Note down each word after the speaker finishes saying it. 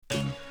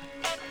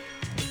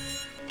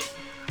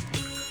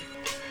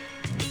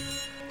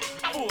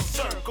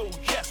circle,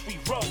 yes, we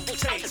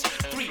rotate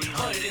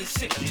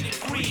 360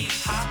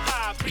 degrees. Ha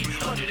ha,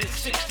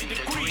 360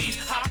 degrees.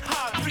 Ha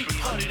ha,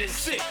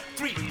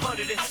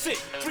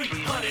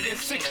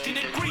 360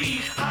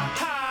 degrees. Ha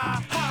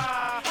ha,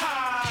 ha,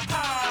 ha, ha,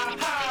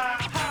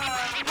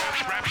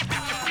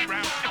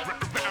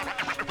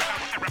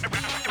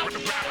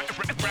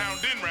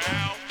 round and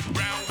round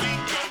we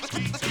go.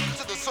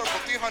 To the circle,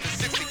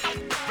 360.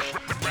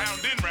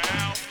 Round and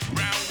round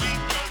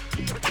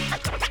we go.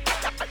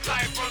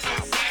 Life was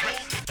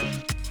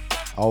insane.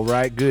 All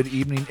right, good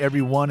evening,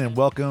 everyone, and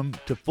welcome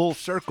to Full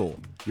Circle,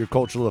 your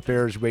cultural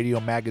affairs radio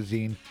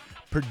magazine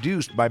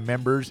produced by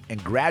members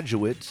and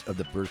graduates of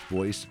the First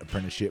Voice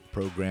Apprenticeship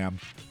Program,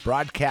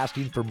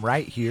 broadcasting from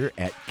right here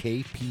at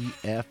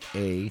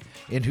KPFA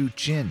in Ho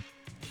Chi Minh.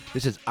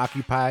 This is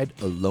occupied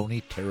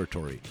Ohlone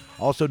territory,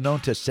 also known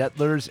to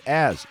settlers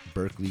as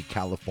Berkeley,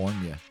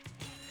 California.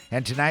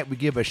 And tonight we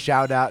give a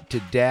shout out to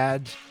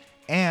dads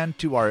and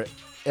to our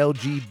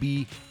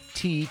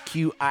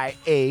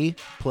LGBTQIA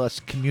plus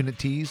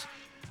communities.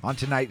 On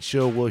tonight's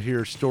show, we'll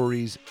hear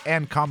stories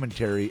and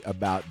commentary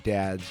about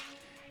dads.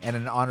 And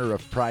in honor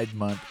of Pride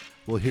Month,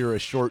 we'll hear a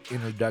short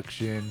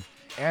introduction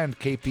and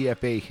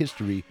KPFA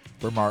history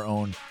from our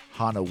own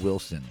Channa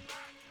Wilson.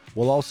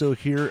 We'll also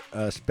hear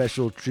a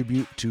special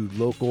tribute to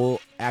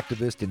local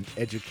activist and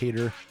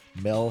educator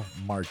Mel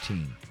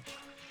Martynn.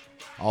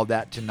 All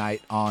that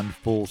tonight on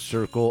Full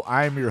Circle.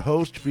 I'm your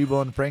host,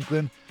 Freeborn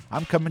Franklin.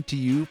 I'm coming to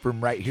you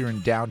from right here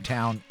in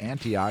downtown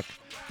Antioch.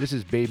 This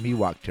is Bay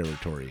Miwok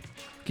territory.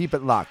 Keep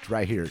it locked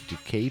right here to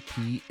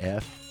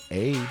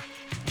KPFA.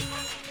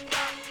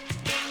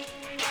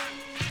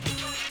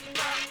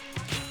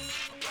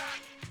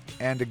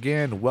 And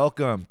again,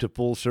 welcome to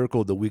Full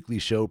Circle, the weekly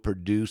show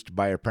produced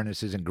by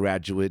apprentices and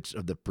graduates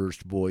of the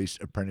First Voice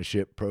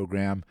Apprenticeship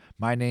Program.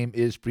 My name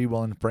is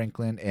Freeborn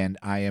Franklin, and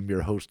I am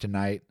your host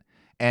tonight.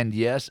 And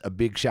yes, a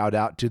big shout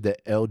out to the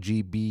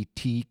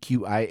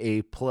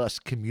LGBTQIA plus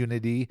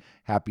community.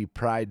 Happy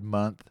Pride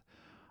Month.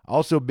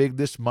 Also big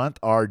this month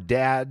are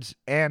dads,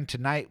 and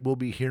tonight we'll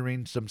be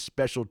hearing some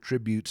special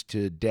tributes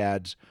to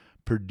dads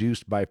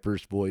produced by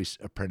First Voice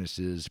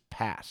apprentices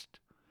past.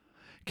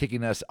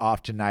 Kicking us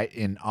off tonight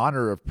in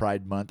honor of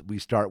Pride Month, we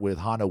start with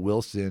Channa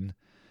Wilson,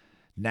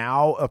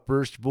 now a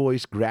First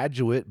Voice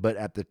graduate, but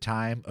at the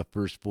time a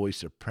First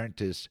Voice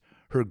apprentice.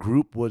 Her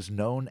group was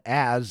known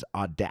as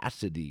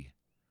Audacity.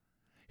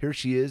 Here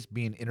she is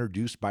being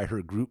introduced by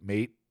her group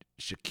mate,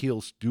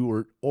 Shaquille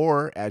Stewart,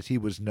 or as he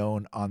was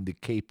known on the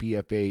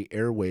KPFA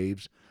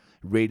airwaves,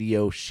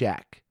 Radio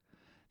Shack.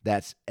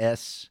 That's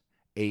SHAQ.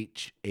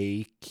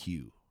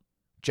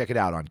 Check it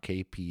out on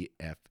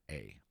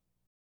KPFA.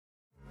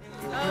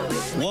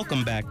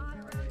 Welcome back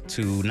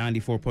to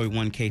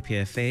 94.1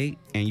 KPFA,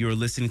 and you're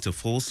listening to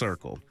Full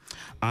Circle.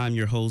 I'm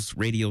your host,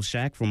 Radio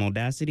Shack from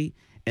Audacity,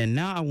 and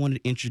now I want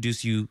to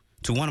introduce you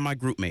to one of my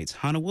group mates,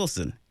 Channa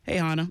Wilson. Hey,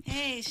 Channa.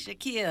 Hey,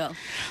 Shaquille.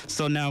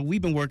 So now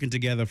we've been working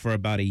together for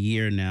about a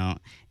year now,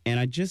 and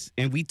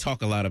we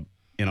talk a lot of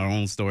in our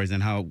own stories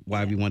and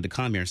why we wanted to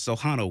come here. So,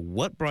 Channa,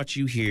 what brought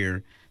you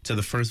here to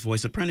the First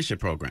Voice Apprenticeship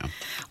Program?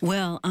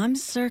 Well, I'm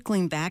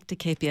circling back to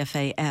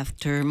KPFA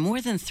after more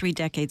than 3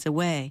 decades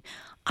away.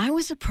 I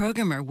was a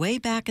programmer way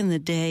back in the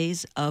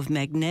days of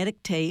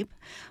magnetic tape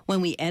when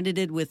we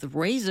edited with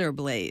razor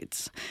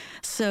blades.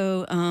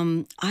 So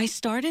I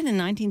started in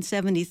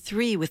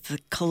 1973 with the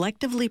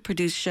collectively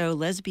produced show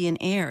Lesbian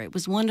Air. It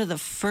was one of the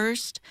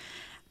first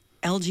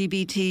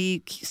lesbian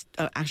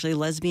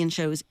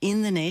shows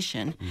in the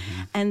nation.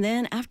 Mm-hmm. And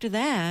then after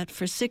that,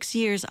 for 6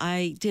 years,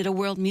 I did a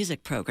world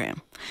music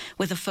program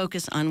with a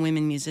focus on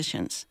women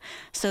musicians.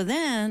 So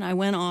then I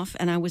went off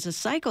and I was a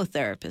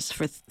psychotherapist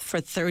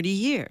for 30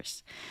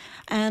 years.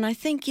 And I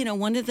think,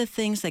 one of the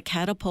things that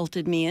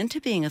catapulted me into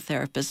being a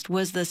therapist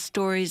was the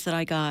stories that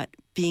I got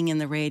being in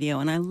the radio.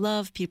 And I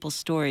love people's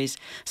stories.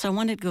 So I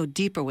wanted to go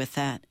deeper with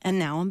that. And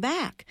now I'm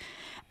back.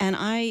 And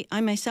I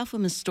myself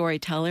am a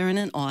storyteller and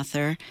an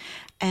author.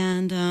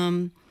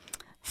 And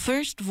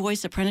First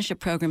Voice Apprenticeship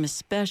Program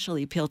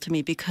especially appealed to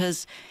me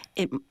because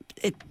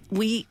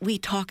we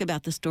talk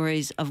about the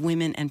stories of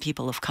women and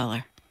people of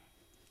color.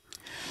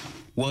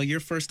 Well,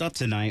 you're first up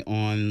tonight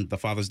on the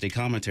Father's Day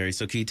commentary,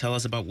 so can you tell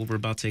us about what we're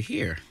about to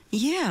hear?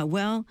 Yeah,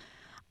 well,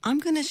 I'm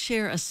going to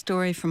share a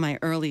story from my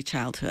early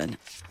childhood.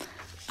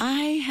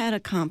 I had a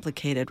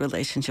complicated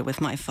relationship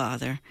with my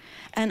father,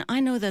 and I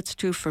know that's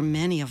true for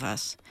many of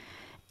us.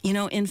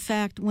 In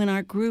fact, when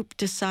our group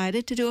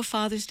decided to do a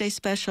Father's Day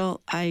special,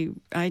 I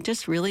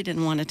just really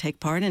didn't want to take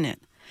part in it.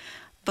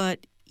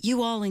 But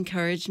you all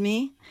encouraged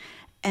me,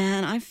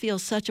 and I feel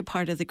such a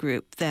part of the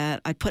group that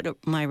I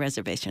put my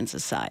reservations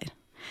aside.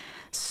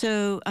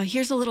 So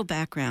here's a little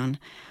background.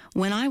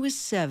 When I was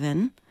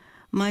 7,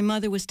 my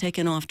mother was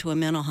taken off to a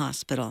mental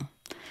hospital,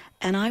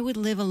 and I would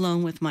live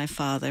alone with my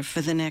father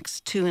for the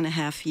next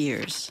 2.5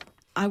 years.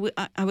 I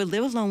would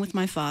live alone with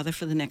my father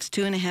for the next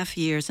 2.5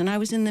 years, and I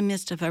was in the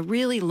midst of a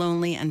really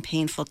lonely and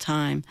painful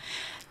time.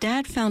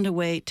 Dad found a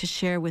way to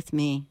share with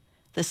me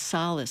the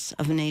solace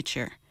of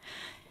nature.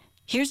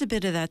 Here's a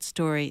bit of that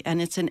story,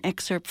 and it's an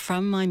excerpt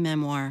from my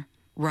memoir,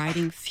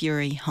 riding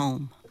fury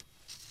home.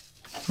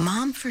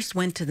 Mom first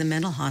went to the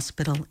mental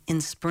hospital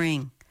in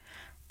spring.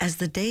 As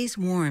the days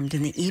warmed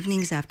in the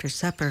evenings after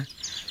supper,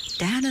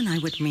 Dad and I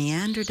would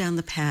meander down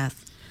the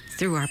path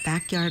through our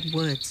backyard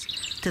woods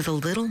to the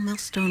little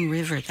Millstone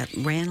River that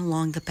ran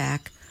along the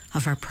back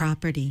of our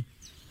property.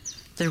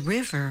 The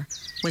river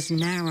was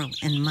narrow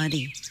and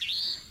muddy.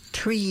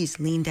 Trees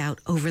leaned out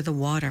over the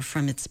water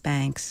from its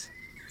banks.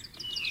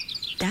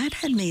 Dad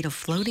had made a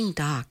floating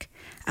dock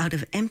out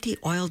of empty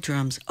oil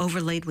drums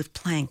overlaid with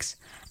planks,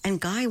 and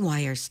guy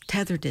wires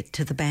tethered it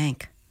to the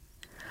bank.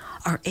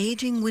 Our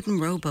aging wooden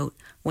rowboat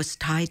was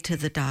tied to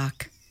the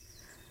dock.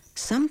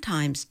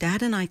 Sometimes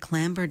Dad and I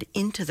clambered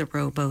into the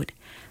rowboat,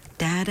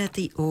 Dad at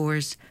the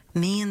oars,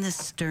 me in the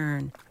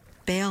stern,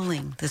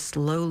 bailing the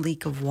slow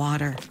leak of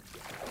water.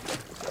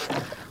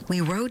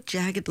 We rowed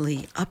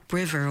jaggedly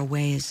upriver a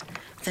ways,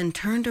 then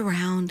turned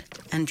around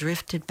and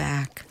drifted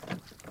back.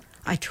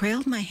 I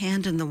trailed my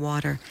hand in the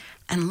water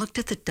and looked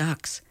at the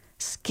ducks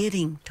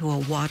skidding to a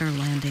water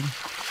landing.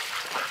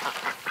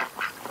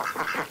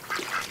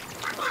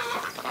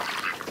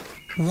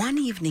 One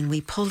evening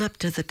we pulled up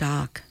to the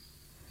dock.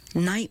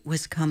 Night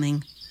was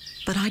coming,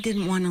 but I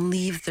didn't want to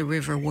leave the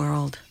river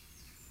world.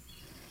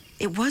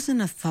 It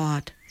wasn't a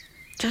thought,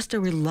 just a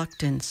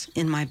reluctance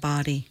in my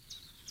body.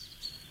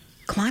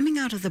 Climbing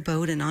out of the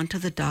boat and onto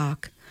the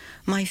dock,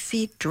 my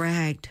feet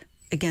dragged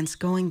against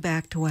going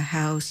back to a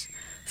house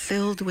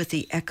filled with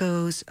the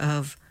echoes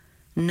of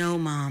 "No,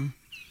 Mom."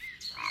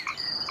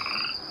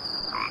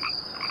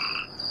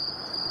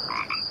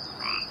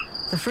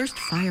 The first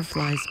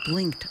fireflies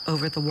blinked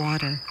over the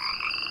water.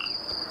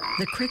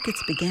 The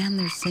crickets began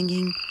their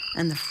singing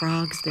and the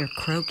frogs their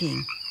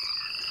croaking.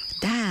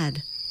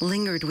 Dad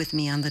lingered with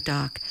me on the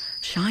dock,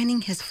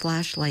 shining his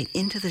flashlight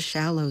into the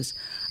shallows,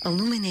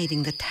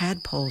 illuminating the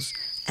tadpoles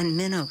and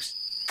minnows.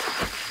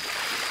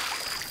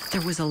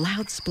 There was a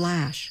loud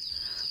splash.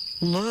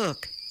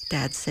 "Look,"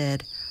 Dad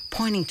said,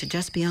 pointing to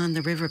just beyond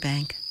the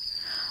riverbank.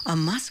 A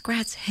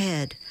muskrat's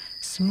head,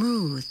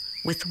 smooth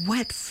with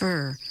wet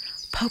fur,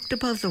 poked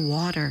above the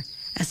water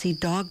as he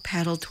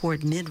dog-paddled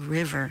toward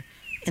mid-river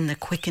in the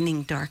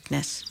quickening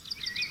darkness.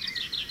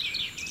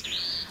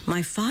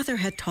 My father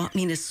had taught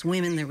me to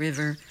swim in the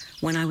river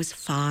when I was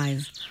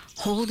 5,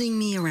 holding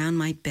me around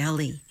my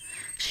belly,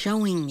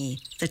 showing me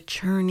the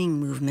churning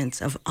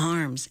movements of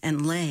arms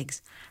and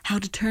legs, how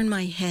to turn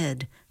my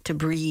head to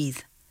breathe.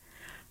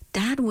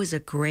 Dad was a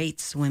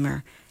great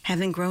swimmer,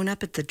 having grown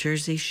up at the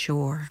Jersey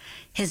Shore.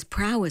 His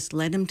prowess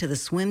led him to the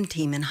swim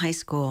team in high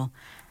school,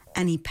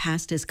 and he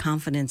passed his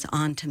confidence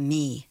on to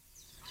me.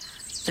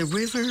 The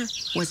river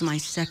was my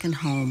second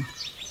home.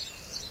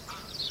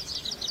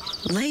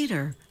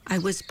 Later, I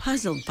was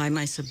puzzled by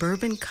my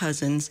suburban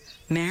cousins,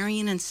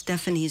 Marion and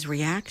Stephanie's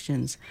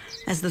reactions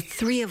as the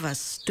three of us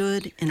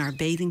stood in our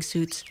bathing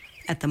suits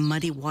at the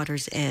muddy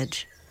water's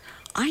edge.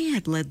 I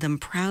had led them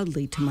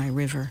proudly to my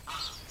river.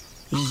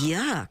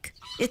 "Yuck!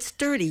 It's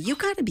dirty. You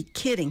gotta be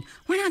kidding.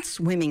 We're not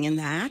swimming in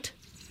that."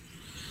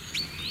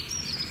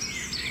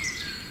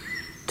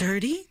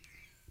 Dirty?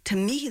 To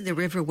me, the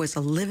river was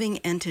a living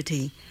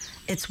entity,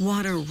 its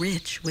water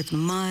rich with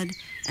mud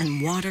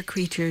and water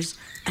creatures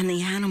and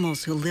the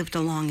animals who lived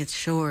along its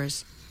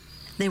shores.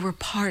 They were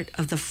part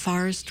of the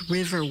forest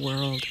river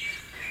world,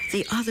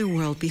 the other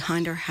world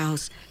behind our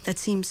house that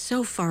seemed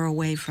so far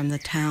away from the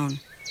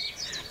town.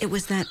 It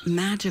was that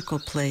magical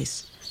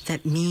place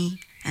that me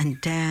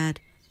and Dad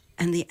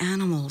and the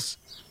animals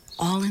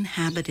all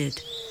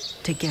inhabited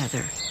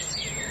together.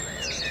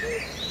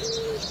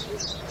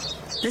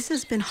 This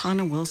has been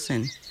Channa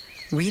Wilson,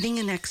 reading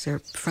an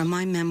excerpt from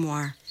my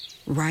memoir,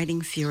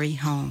 Riding Fury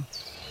Home.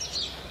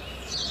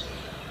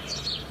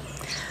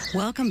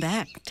 Welcome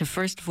back to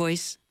First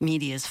Voice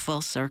Media's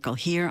Full Circle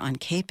here on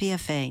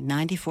KPFA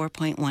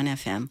 94.1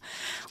 FM.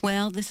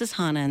 Well, this is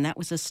Channa, and that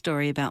was a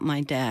story about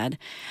my dad.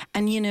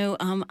 And,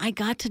 I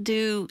got to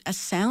do a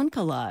sound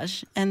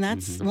collage, and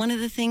that's one of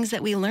the things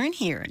that we learn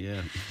here.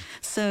 Yeah.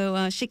 So,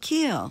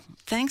 Shaquille,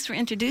 thanks for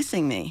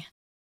introducing me.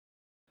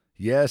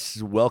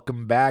 Yes,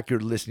 welcome back.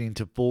 You're listening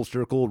to Full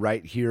Circle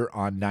right here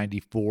on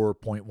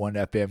 94.1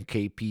 FM,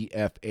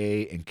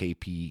 KPFA, and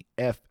kpfa.org.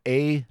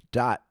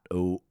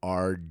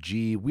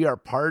 We are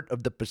part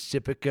of the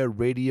Pacifica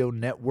Radio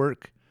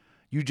Network.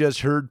 You just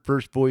heard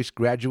First Voice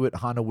graduate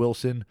Channa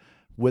Wilson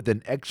with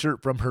an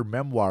excerpt from her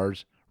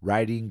memoirs,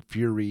 Riding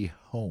Fury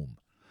Home.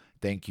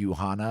 Thank you,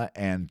 Channa,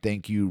 and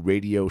thank you,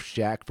 Radio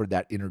Shack, for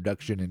that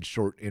introduction and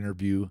short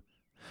interview.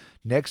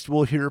 Next,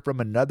 we'll hear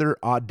from another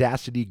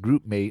Audacity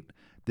group mate.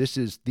 This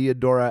is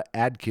Theodora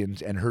Adkins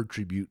and her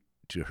tribute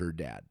to her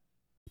dad.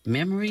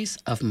 Memories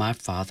of my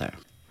father.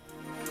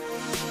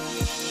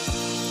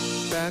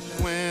 Back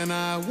when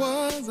I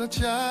was a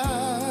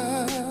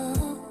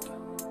child,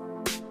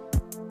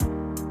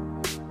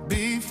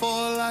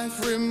 before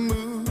life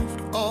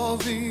removed all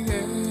the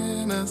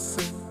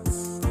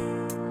innocence,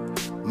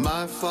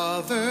 my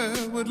father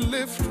would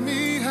lift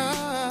me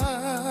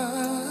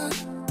high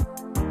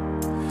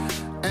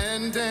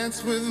and and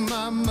dance with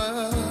my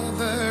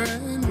mother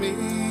and me,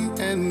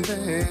 and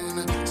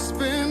then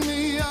spin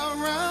me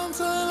around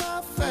till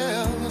I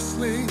fell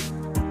asleep.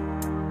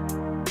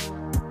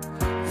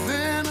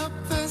 Then up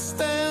the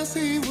stairs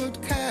he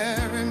would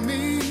carry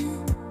me,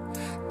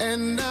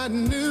 and I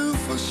knew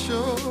for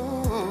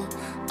sure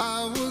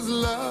I was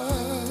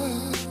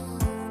loved.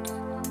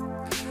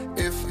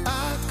 If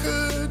I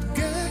could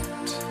get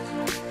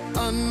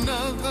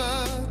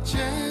another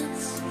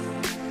chance,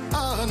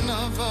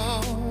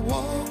 another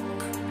walk,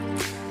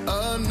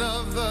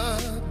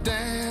 another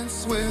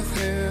dance with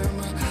him,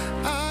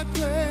 I'd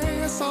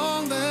play a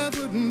song that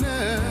would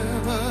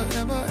never,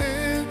 ever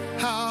end.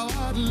 How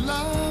I'd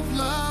love,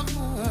 love,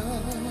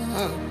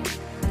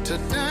 love to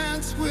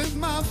dance with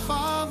my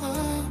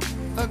father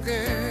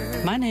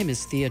again. My name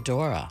is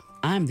Theodora.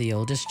 I'm the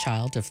oldest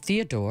child of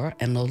Theodore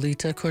and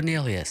Lolita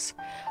Cornelius.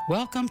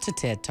 Welcome to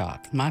TED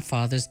Talk, my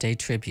Father's Day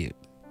tribute.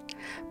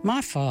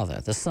 My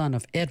father, the son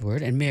of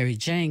Edward and Mary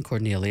Jane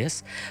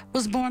Cornelius,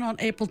 was born on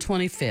April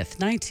 25th,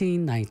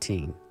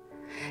 1919.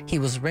 He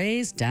was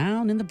raised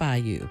down in the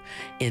bayou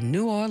in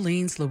New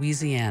Orleans,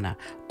 Louisiana,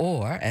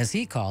 or, as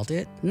he called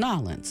it,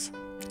 Nolans.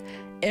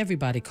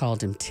 Everybody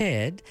called him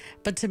Ted,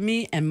 but to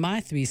me and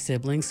my 3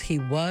 siblings, he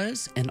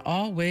was and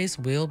always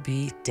will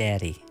be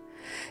Daddy.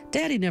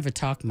 Daddy never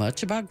talked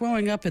much about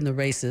growing up in the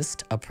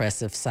racist,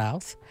 oppressive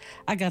South.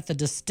 I got the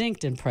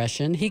distinct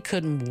impression he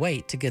couldn't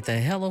wait to get the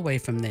hell away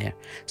from there,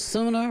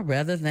 sooner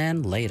rather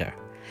than later.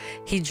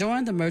 He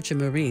joined the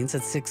Merchant Marines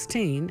at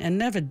 16 and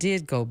never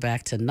did go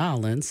back to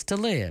Nolans to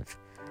live.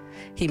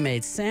 He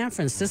made San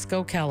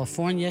Francisco,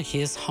 California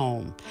his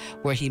home,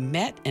 where he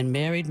met and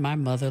married my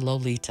mother,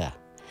 Lolita.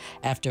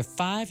 After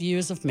 5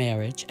 years of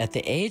marriage, at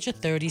the age of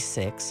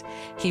 36,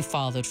 he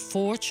fathered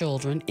 4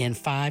 children in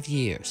 5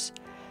 years.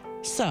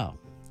 So,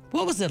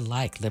 what was it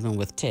like living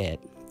with Ted?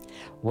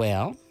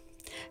 Well,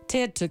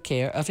 Ted took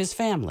care of his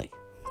family.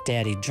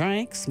 Daddy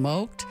drank,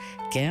 smoked,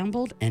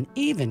 gambled, and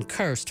even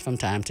cursed from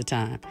time to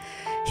time.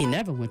 He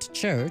never went to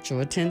church or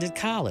attended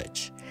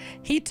college.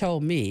 He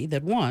told me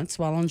that once,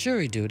 while on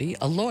jury duty,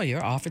 a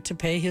lawyer offered to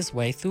pay his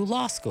way through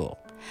law school.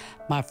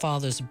 My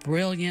father's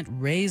brilliant,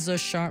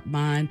 razor-sharp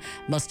mind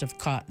must have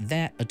caught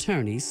that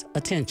attorney's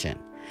attention.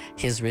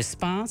 His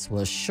response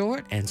was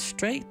short and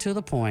straight to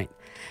the point.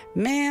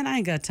 Man, I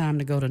ain't got time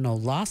to go to no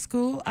law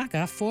school. I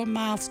got 4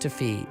 mouths to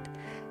feed.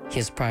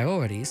 His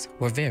priorities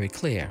were very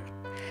clear.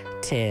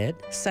 Ted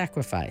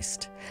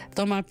sacrificed.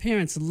 Though my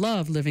parents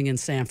loved living in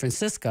San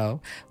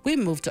Francisco, we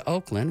moved to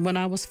Oakland when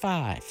I was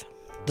 5.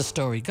 The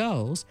story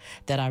goes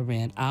that I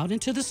ran out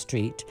into the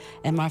street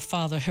and my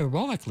father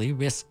heroically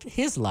risked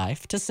his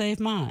life to save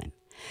mine.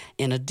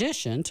 In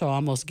addition to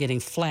almost getting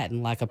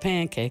flattened like a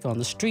pancake on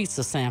the streets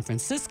of San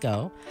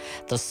Francisco,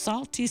 the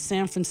salty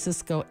San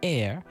Francisco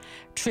air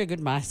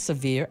triggered my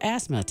severe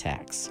asthma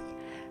attacks.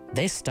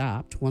 They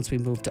stopped once we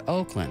moved to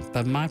Oakland,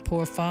 but my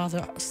poor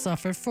father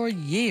suffered for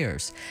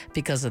years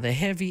because of the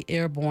heavy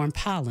airborne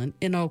pollen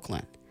in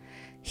Oakland.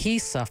 He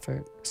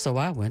suffered so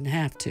I wouldn't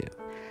have to.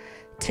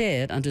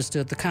 Ted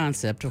understood the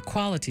concept of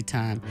quality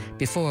time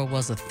before it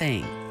was a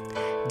thing.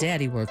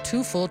 Daddy worked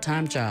 2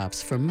 full-time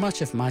jobs for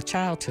much of my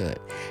childhood,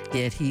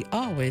 yet he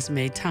always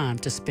made time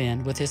to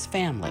spend with his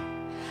family.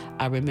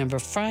 I remember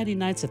Friday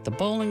nights at the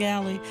bowling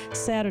alley,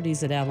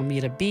 Saturdays at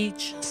Alameda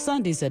Beach,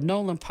 Sundays at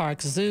Nolan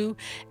Park Zoo,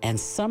 and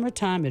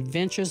summertime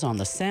adventures on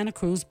the Santa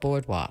Cruz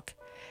Boardwalk.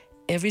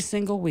 Every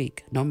single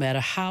week, no matter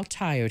how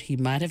tired he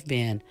might have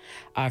been,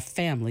 our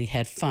family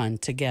had fun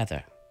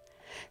together.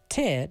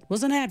 Ted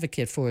was an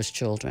advocate for his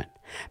children.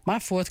 My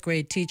 4th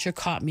grade teacher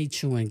caught me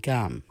chewing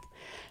gum.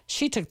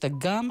 She took the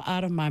gum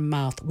out of my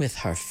mouth with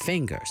her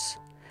fingers.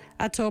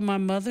 I told my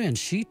mother and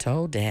she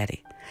told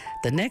Daddy.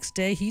 The next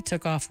day, he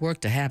took off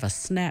work to have a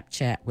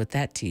Snapchat with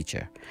that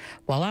teacher.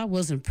 While I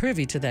wasn't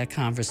privy to that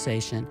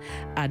conversation,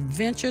 I'd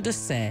venture to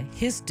say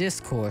his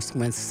discourse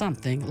went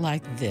something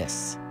like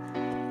this.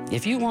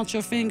 If you want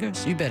your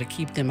fingers, you better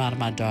keep them out of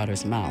my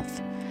daughter's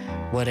mouth.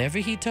 Whatever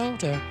he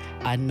told her,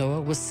 I know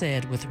it was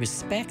said with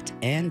respect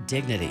and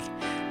dignity.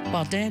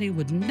 While Daddy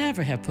would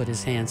never have put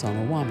his hands on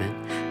a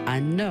woman, I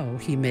know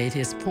he made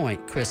his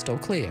point crystal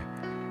clear.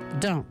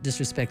 Don't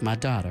disrespect my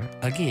daughter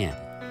again.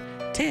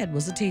 Ted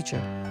was a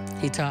teacher.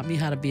 He taught me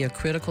how to be a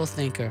critical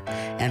thinker,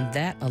 and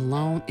that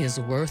alone is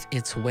worth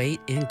its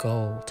weight in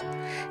gold.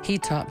 He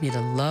taught me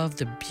to love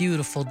the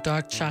beautiful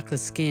dark chocolate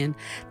skin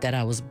that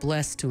I was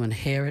blessed to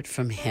inherit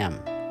from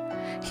him.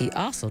 He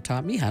also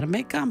taught me how to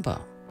make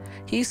gumbo.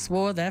 He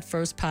swore that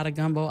first pot of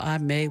gumbo I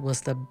made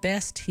was the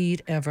best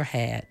he'd ever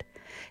had.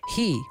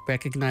 He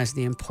recognized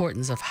the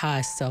importance of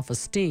high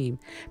self-esteem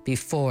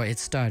before it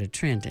started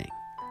trending.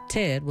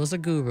 Ted was a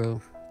guru.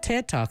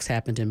 TED Talks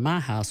happened in my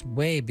house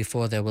way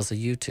before there was a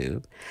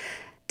YouTube.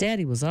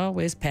 Daddy was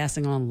always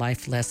passing on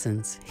life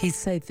lessons. He'd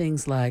say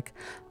things like,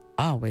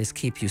 always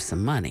keep you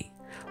some money,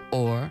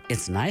 or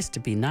it's nice to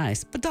be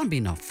nice, but don't be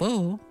no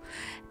fool.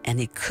 And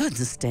he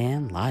couldn't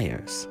stand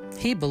liars.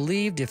 He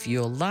believed if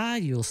you'll lie,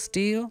 you'll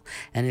steal,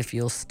 and if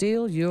you'll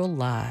steal, you'll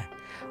lie.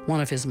 One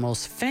of his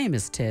most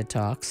famous TED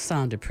Talks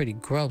sounded pretty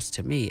gross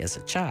to me as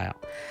a child,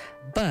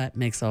 but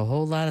makes a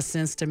whole lot of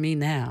sense to me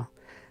now.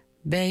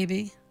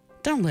 Baby,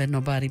 don't let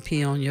nobody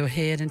pee on your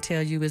head and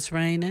tell you it's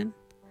raining.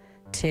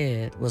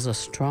 Ted was a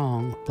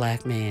strong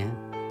black man.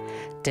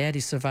 Daddy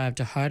survived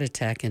a heart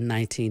attack in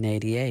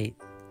 1988.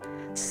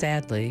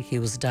 Sadly, he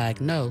was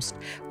diagnosed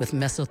with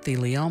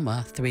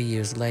mesothelioma 3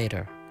 years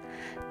later.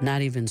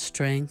 Not even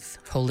strength,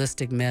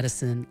 holistic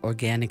medicine,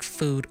 organic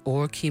food,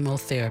 or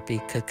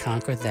chemotherapy could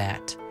conquer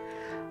that.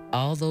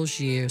 All those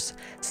years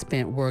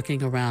spent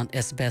working around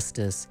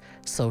asbestos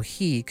so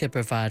he could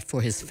provide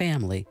for his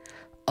family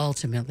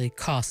ultimately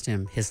cost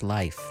him his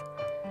life.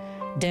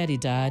 Daddy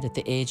died at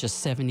the age of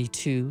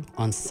 72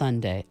 on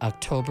Sunday,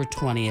 October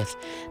 20th,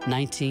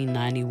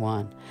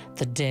 1991,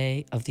 the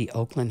day of the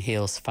Oakland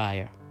Hills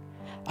fire.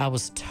 I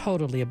was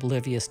totally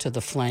oblivious to the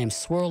flames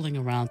swirling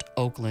around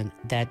Oakland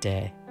that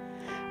day.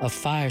 A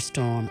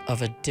firestorm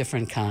of a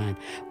different kind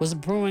was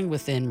brewing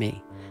within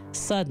me.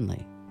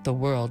 Suddenly, the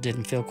world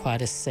didn't feel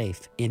quite as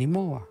safe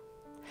anymore.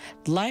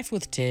 Life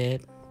with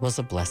Ted was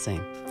a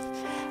blessing.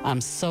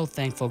 I'm so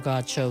thankful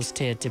God chose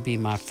Ted to be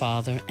my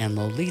father and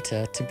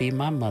Lolita to be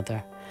my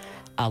mother.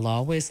 I'll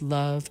always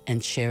love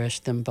and cherish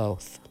them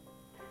both.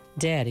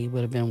 Daddy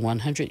would have been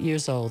 100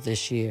 years old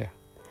this year.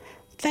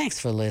 Thanks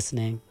for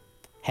listening.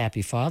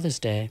 Happy Father's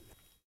Day.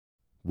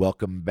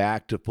 Welcome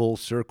back to Full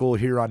Circle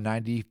here on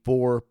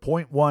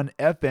 94.1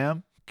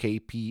 FM,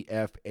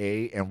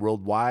 KPFA, and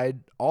worldwide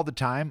all the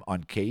time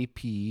on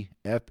kpfa.org.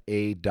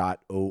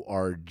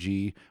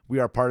 We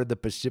are part of the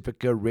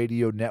Pacifica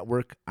Radio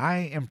Network. I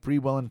am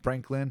Freewellen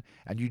Franklin,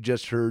 and you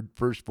just heard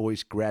First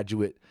Voice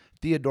graduate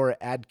Theodora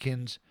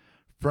Adkins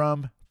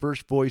from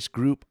First Voice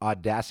group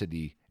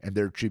Audacity and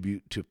their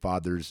tribute to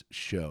Father's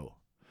Show.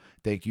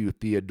 Thank you,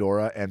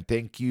 Theodora, and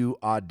thank you,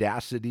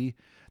 Audacity.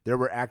 There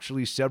were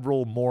actually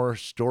several more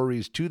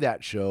stories to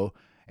that show,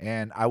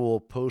 and I will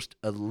post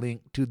a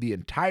link to the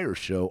entire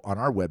show on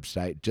our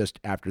website just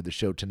after the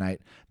show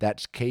tonight.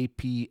 That's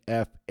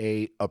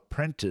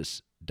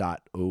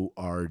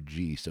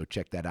kpfaapprentice.org. So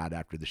check that out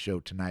after the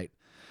show tonight.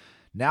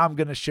 Now I'm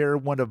going to share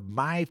one of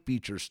my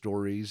feature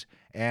stories,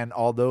 and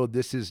although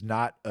this is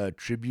not a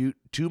tribute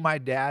to my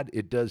dad,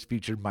 it does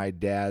feature my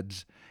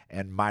dad's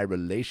and my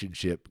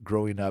relationship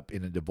growing up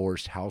in a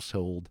divorced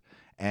household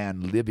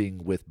and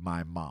living with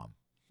my mom.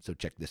 So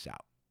check this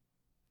out.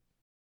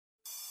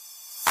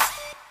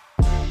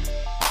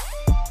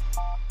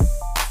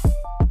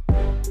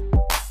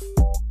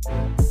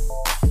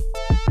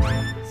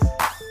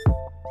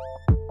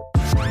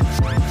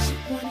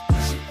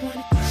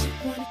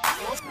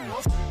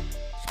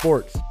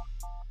 Sports.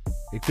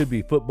 It could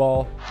be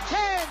football.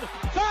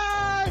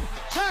 10-5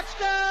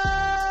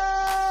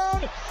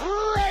 touchdown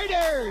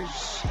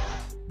Raiders.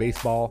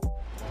 Baseball.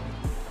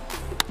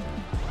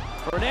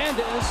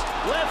 Fernandez,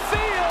 left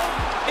field.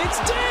 It's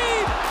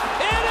deep.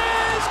 It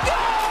is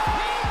gone.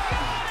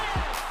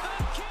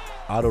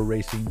 Auto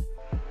racing.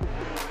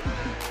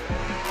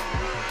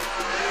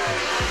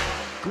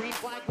 Green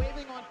flag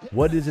waving on pitch.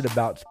 What is it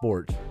about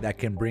sports that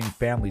can bring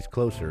families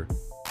closer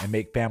and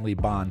make family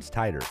bonds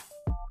tighter?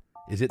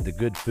 Is it the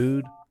good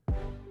food,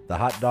 the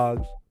hot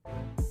dogs,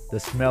 the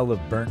smell of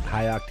burnt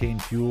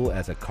high-octane fuel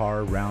as a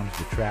car rounds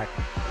the track?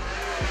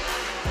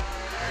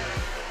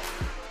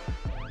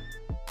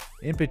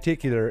 In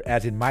particular,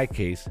 as in my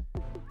case,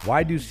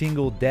 why do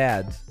single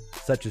dads,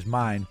 such as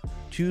mine,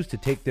 choose to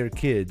take their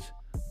kids,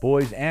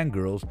 boys and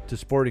girls, to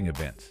sporting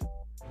events?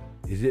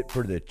 Is it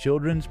for the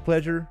children's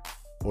pleasure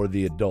or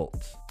the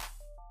adults?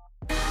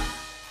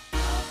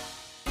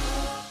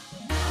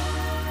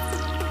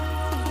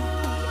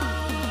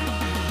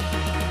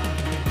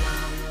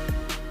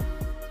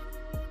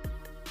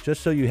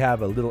 Just so you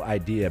have a little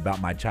idea about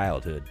my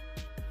childhood,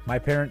 my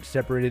parents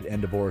separated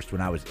and divorced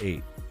when I was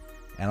 8.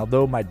 And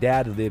although my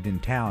dad lived in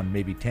town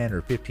maybe 10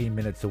 or 15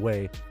 minutes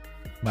away,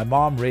 my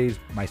mom raised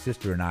my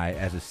sister and I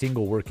as a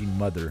single working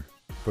mother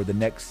for the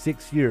next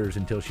 6 years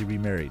until she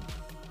remarried.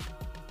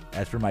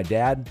 As for my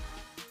dad,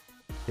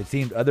 it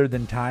seemed other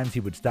than times he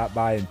would stop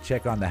by and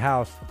check on the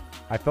house,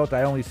 I felt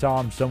I only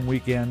saw him some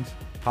weekends,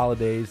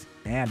 holidays,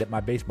 and at my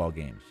baseball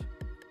games.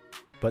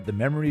 But the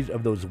memories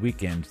of those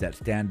weekends that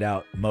stand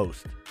out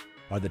most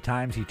are the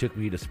times he took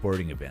me to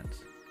sporting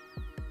events.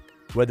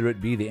 Whether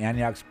it be the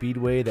Antioch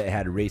Speedway that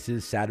had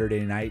races Saturday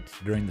nights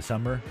during the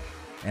summer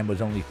and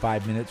was only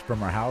 5 minutes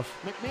from our house,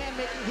 McMahon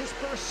making his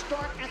first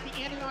start at the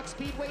Antioch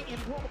Speedway in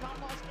World of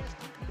Outlaws.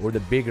 or the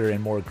bigger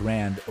and more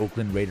grand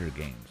Oakland Raider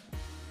games.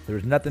 There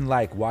was nothing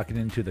like walking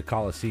into the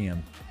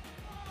Coliseum.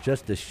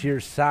 Just the sheer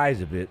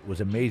size of it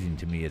was amazing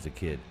to me as a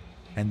kid.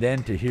 And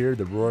then to hear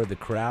the roar of the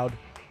crowd,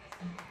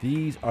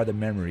 these are the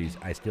memories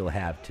I still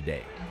have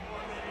today.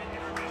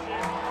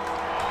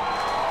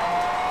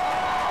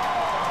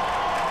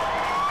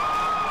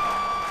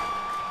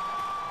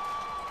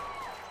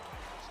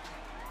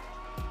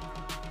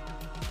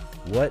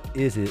 What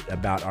is it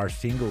about our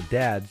single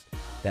dads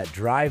that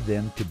drive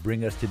them to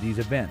bring us to these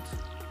events?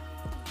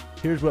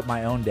 Here's what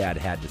my own dad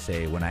had to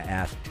say when I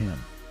asked him.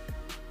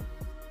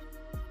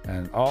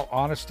 In all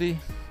honesty,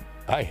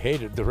 I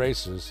hated the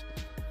races,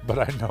 but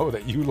I know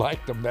that you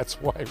liked them. That's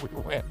why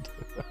we went.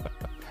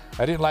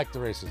 I didn't like the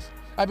races.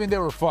 I mean, they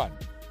were fun,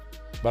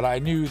 but I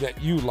knew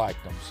that you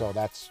liked them. So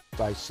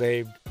I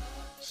saved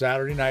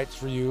Saturday nights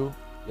for you,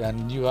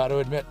 and you got to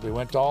admit, we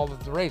went to all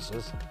of the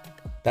races.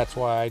 That's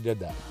why I did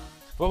that.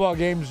 Football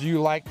games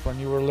you liked when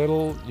you were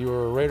little. You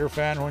were a Raider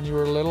fan when you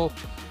were little.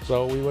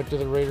 So we went to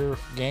the Raider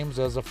games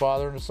as a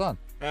father and a son,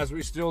 as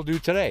we still do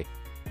today.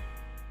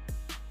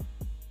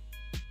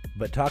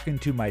 But talking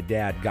to my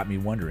dad got me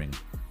wondering,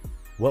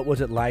 what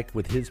was it like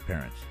with his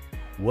parents?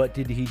 What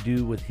did he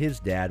do with his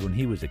dad when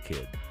he was a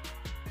kid?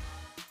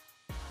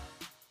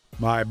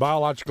 My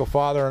biological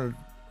father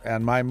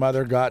and my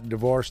mother got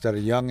divorced at a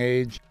young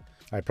age.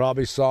 I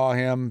probably saw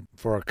him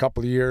for a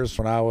couple of years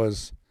when I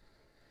was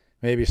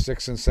maybe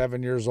 6 and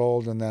 7 years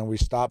old, and then we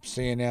stopped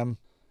seeing him.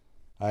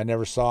 I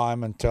never saw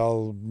him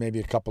until maybe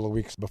a couple of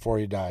weeks before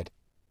he died.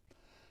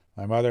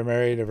 My mother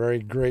married a very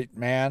great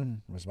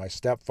man, was my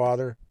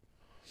stepfather,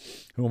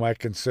 whom I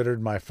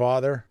considered my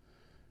father.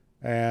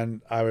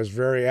 And I was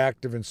very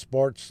active in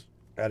sports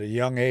at a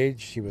young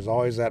age. He was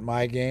always at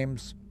my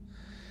games.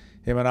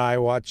 Him and I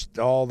watched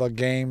all the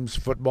games,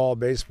 football,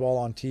 baseball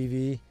on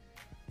TV.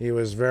 He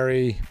was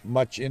very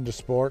much into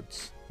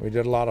sports. We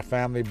did a lot of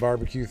family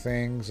barbecue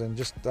things and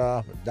just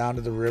down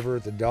to the river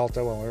at the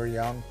Delta when we were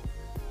young.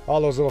 All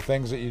those little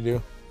things that you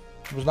do.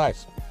 It was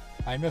nice.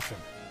 I miss him.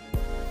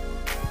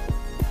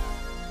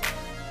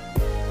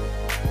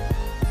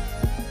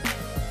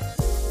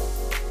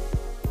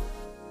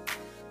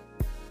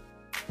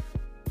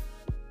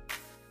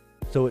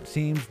 So it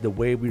seems the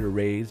way we were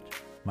raised,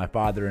 my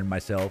father and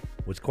myself,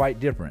 was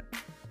quite different.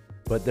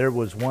 But there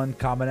was one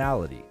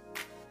commonality: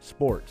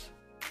 sports.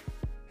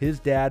 His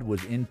dad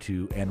was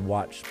into and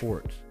watched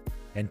sports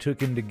and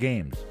took him to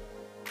games.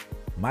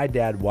 My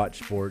dad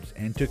watched sports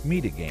and took me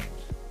to games.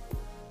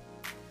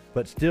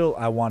 But still,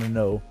 I want to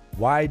know,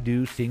 why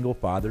do single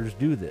fathers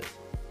do this?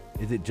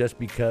 Is it just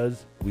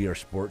because we are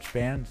sports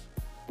fans?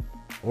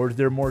 Or is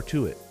there more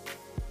to it?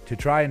 To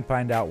try and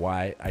find out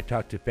why, I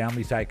talked to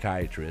family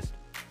psychiatrist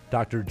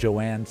Dr.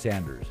 Joanne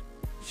Sanders.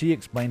 She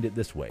explained it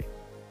this way.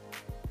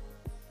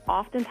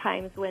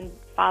 Oftentimes when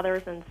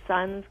fathers and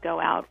sons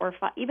go out, or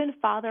even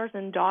fathers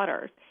and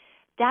daughters,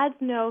 dads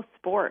know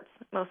sports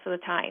most of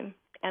the time.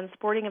 And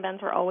sporting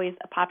events are always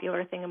a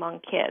popular thing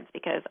among kids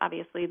because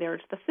obviously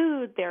there's the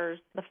food, there's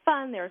the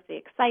fun, there's the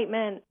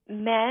excitement.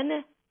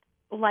 Men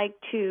like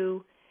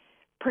to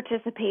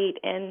participate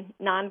in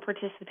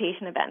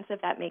non-participation events,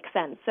 if that makes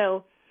sense.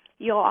 So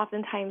you'll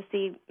oftentimes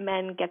see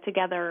men get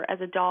together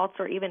as adults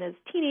or even as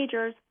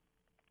teenagers,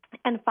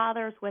 and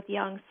fathers with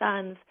young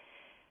sons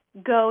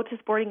go to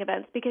sporting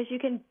events because you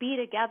can be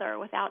together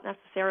without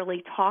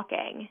necessarily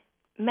talking.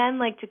 Men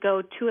like to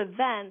go to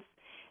events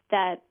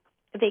that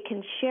they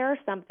can share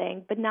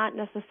something but not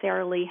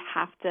necessarily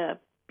have to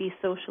be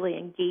socially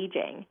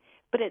engaging.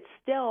 But it's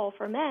still,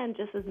 for men,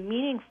 just as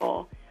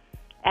meaningful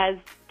as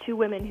two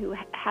women who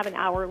have an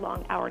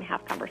hour-long,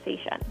 hour-and-a-half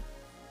conversation.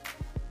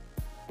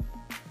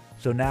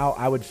 So now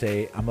I would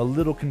say I'm a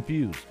little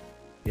confused.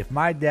 If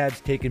my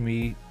dad's taken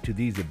me to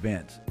these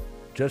events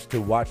just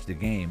to watch the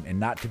game and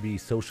not to be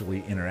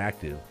socially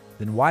interactive,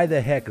 then why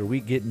the heck are we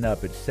getting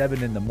up at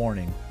 7 in the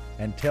morning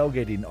and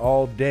tailgating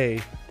all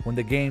day when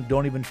the game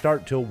don't even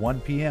start till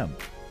 1 p.m.?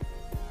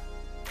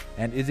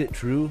 And is it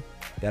true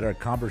that our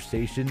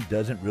conversation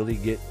doesn't really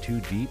get too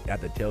deep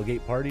at the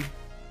tailgate party?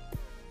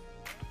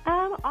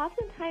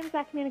 Oftentimes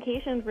that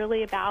communication is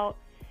really about,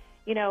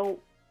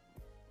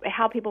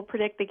 how people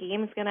predict the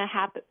game is going to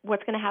happen,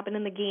 what's going to happen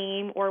in the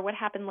game, or what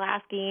happened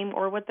last game,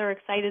 or what they're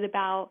excited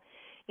about.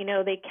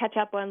 They catch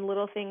up on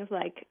little things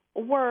like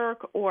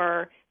work,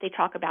 or they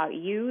talk about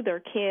their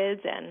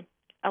kids, and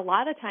a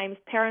lot of times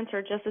parents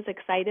are just as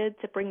excited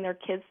to bring their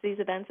kids to these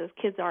events as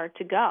kids are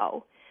to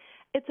go.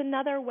 It's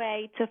another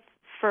way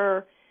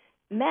for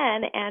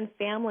men and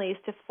families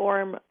to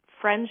form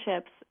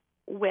friendships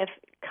with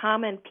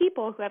common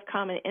people who have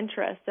common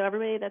interests. So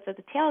everybody that's at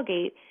the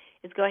tailgate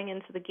is going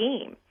into the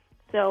game.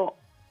 So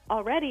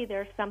already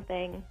there's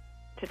something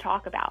to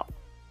talk about.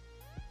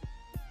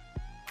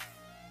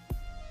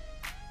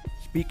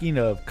 Speaking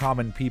of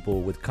common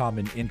people with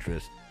common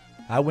interests,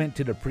 I went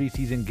to the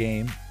preseason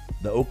game,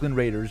 the Oakland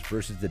Raiders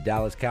versus the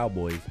Dallas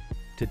Cowboys,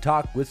 to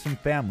talk with some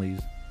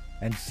families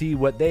and see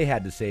what they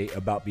had to say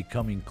about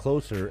becoming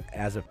closer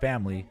as a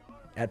family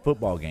at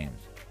football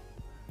games.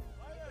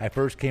 I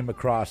first came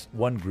across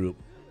one group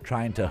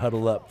trying to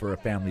huddle up for a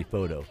family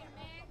photo.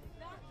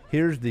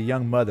 Here's the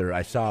young mother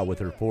I saw with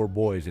her 4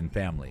 boys and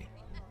family.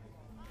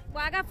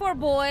 Well, I got 4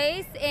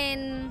 boys,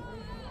 and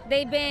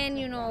they've been,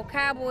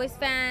 Cowboys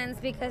fans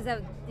because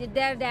of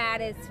their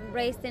dad is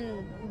raised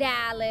in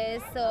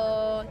Dallas.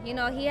 So,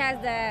 he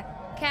has the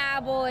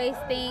Cowboys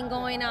thing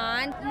going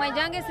on. My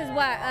youngest is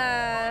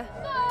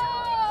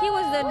he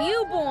was the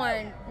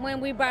newborn when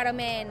we brought him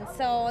in.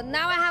 So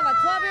now I have a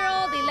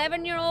 12-year-old,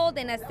 11-year-old,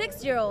 and a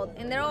 6-year-old,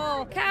 and they're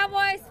all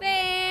Cowboys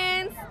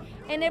fans.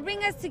 And they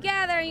bring us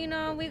together,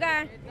 we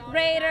got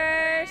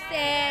Raiders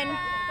and,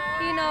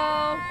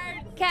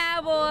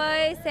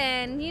 Cowboys,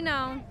 and,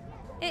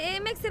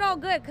 it makes it all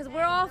good because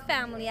we're all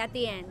family at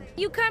the end.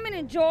 You come and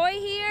enjoy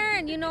here,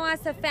 and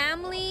as a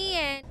family,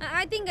 and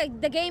I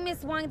think the game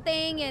is one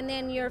thing, and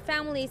then your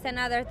family is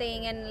another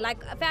thing, and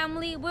like a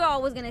family, we're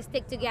always gonna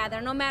stick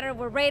together, no matter if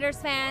we're Raiders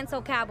fans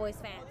or Cowboys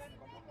fans.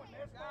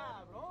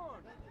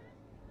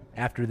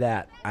 After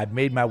that, I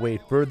made my way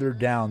further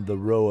down the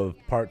row of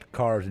parked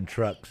cars and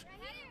trucks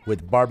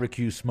with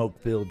barbecue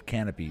smoke-filled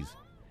canopies.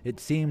 It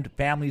seemed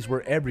families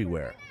were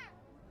everywhere.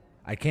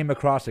 I came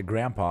across a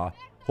grandpa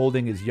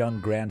holding his young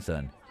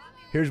grandson.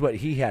 Here's what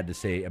he had to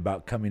say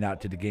about coming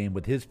out to the game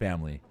with his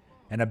family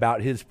and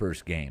about his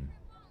first game.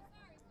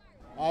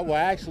 Well,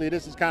 actually,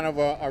 this is kind of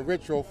a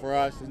ritual for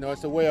us.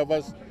 It's a way of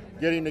us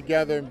getting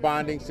together and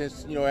bonding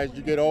since, as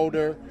you get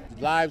older,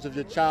 the lives of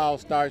your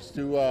child starts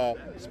to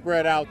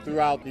spread out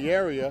throughout the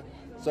area.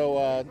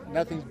 So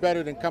nothing's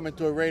better than coming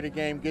to a Raider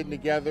game, getting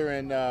together,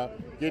 and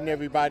getting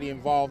everybody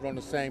involved on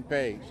the same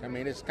page. I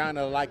mean, it's kind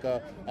of like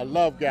a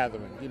love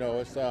gathering.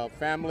 It's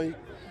family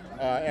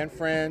and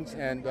friends,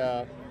 and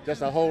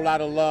just a whole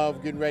lot of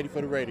love getting ready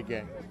for the Raider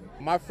game.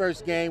 My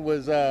first game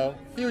was a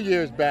few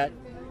years back.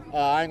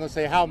 I ain't going to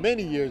say how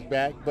many years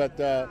back, but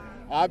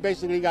I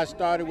basically got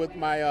started with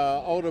my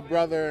older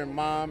brother and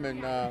mom,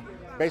 and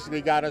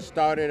basically got us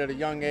started at a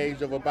young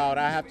age of about,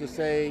 I have to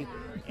say,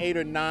 8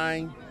 or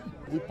 9.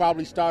 We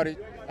probably started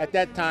at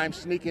that time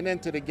sneaking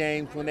into the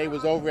games when they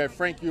was over at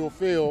Frank Ewell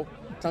Field.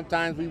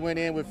 Sometimes we went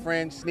in with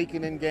friends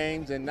sneaking in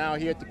games, and now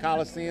here at the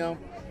Coliseum,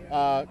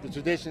 the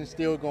tradition's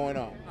still going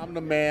on. I'm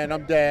the man,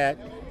 I'm dad,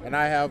 and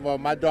I have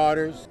my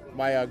daughters,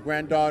 my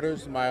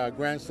granddaughters, my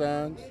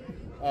grandsons,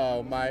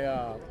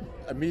 my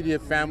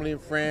immediate family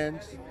and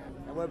friends.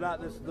 And what about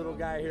this little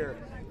guy here?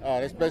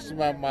 Especially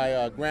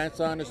my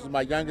grandson. This is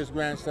my youngest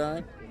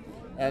grandson,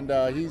 and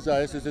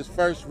this is his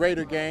first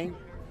Raider game.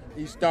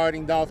 He's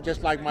starting off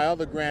just like my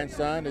other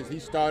grandson. He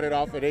started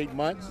off at 8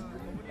 months,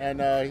 and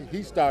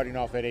he's starting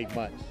off at 8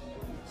 months.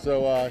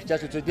 So it's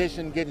just a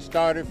tradition getting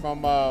started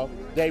from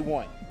day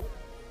one.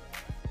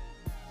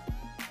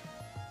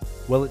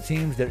 Well, it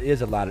seems there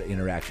is a lot of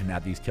interaction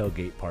at these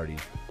tailgate parties,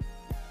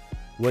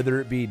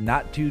 whether it be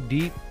not too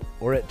deep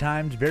or at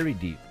times very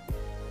deep.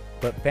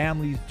 But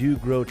families do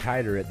grow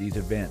tighter at these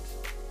events.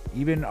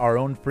 Even our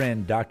own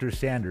friend, Dr.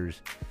 Sanders,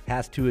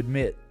 has to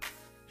admit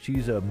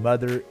she's a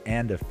mother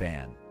and a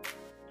fan.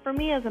 For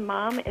me as a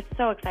mom, it's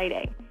so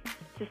exciting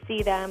to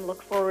see them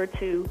look forward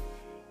to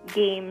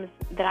games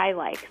that I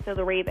like, so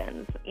the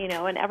Ravens,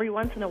 and every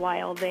once in a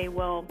while they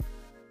will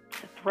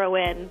throw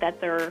in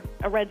that they're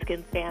a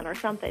Redskins fan or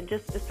something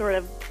just to sort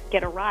of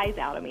get a rise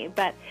out of me.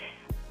 But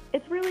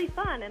it's really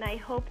fun, and I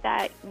hope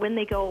that when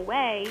they go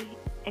away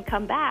and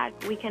come back,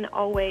 we can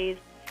always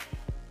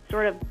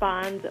sort of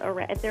bond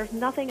around. If there's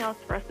nothing else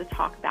for us to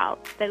talk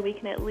about, then we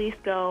can at least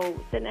go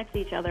sit next to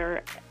each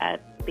other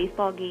at a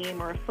baseball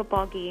game or a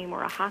football game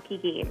or a hockey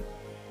game,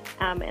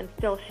 and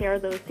still share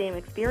those same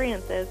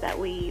experiences that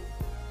we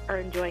are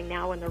enjoying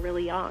now when they're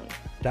really young.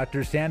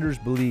 Dr. Sanders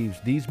believes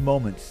these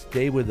moments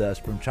stay with us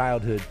from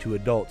childhood to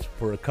adults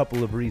for a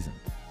couple of reasons.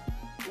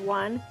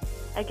 One,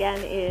 again,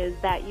 is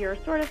that you're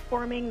sort of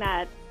forming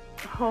that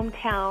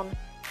hometown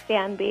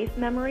fan base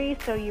memory,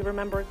 so you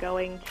remember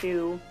going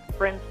to,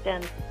 for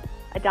instance,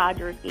 a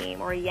Dodgers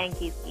game or a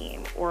Yankees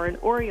game or an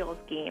Orioles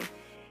game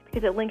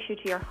because it links you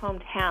to your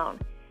hometown.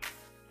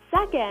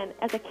 Second,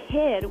 as a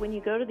kid, when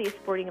you go to these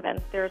sporting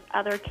events, there's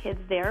other kids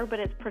there, but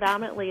it's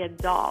predominantly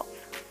adults.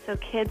 So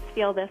kids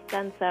feel this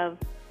sense of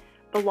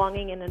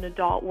belonging in an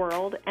adult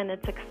world, and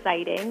it's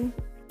exciting.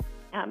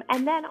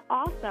 And then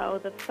also,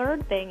 the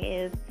third thing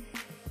is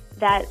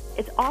that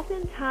it's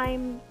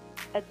oftentimes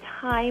a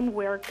time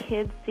where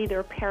kids see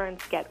their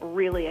parents get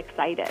really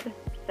excited.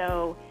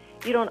 So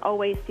you don't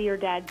always see your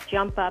dad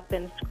jump up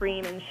and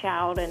scream and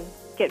shout and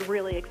get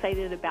really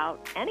excited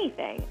about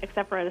anything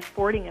except for at a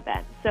sporting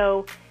event.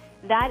 So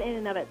that in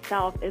and of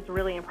itself is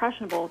really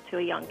impressionable to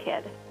a young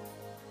kid.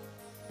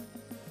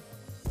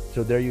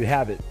 So there you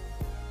have it.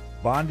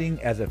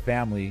 Bonding as a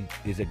family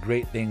is a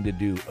great thing to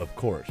do, of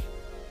course.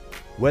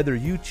 Whether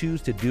you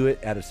choose to do it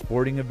at a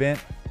sporting event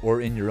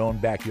or in your own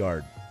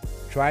backyard,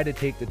 try to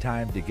take the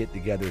time to get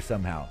together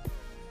somehow.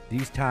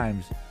 These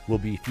times will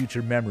be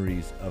future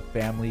memories of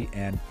family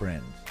and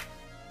friends.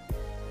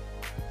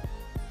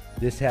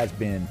 This has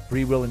been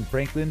Free Will and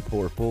Franklin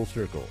for Full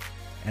Circle,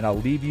 and I'll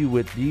leave you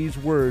with these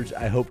words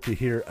I hope to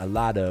hear a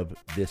lot of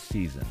this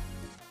season.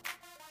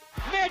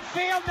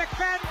 Midfield,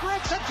 McFadden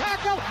breaks a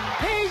tackle.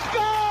 He's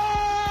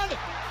gone!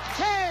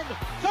 10,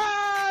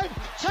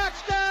 5,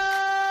 touchdown!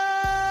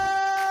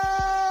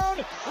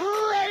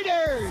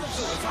 Raiders!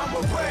 I'm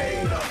a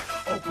Raider,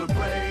 Oakland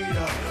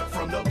Raider,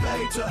 from the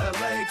Bay to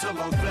LA to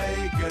Las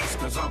Vegas,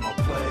 cause I'm a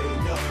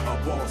player,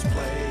 a boss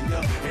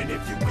player, and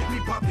if you with me,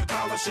 pop your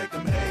collar, shake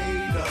them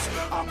haters.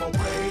 I'm a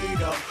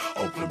Raider,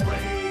 Oakland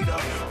Raider,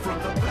 from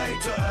the Bay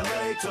to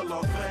LA to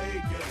Las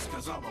Vegas,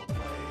 cause I'm a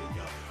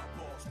player,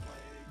 boss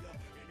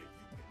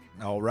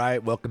player. All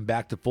right, welcome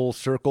back to Full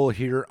Circle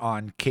here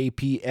on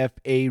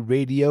KPFA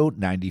Radio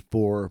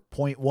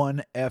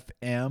 94.1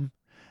 FM.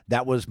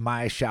 That was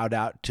my shout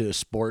out to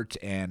sports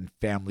and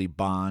family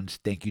bonds.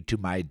 Thank you to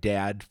my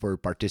dad for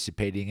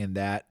participating in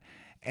that.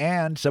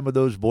 And some of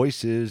those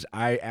voices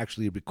I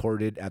actually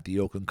recorded at the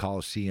Oakland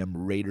Coliseum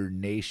Raider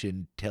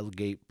Nation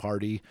tailgate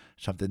party,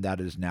 something that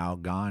is now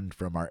gone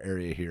from our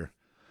area here.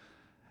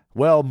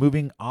 Well,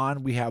 moving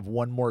on, we have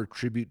one more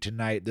tribute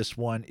tonight. This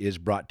one is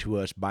brought to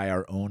us by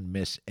our own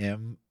Miss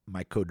M,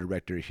 my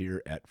co-director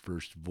here at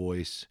First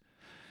Voice.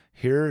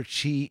 Here,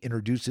 she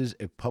introduces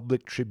a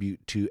public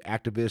tribute to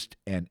activist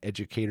and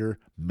educator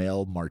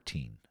Mel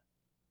Martynn.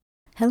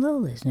 Hello,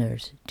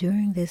 listeners.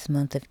 During this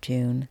month of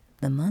June,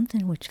 the month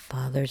in which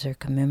fathers are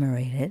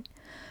commemorated,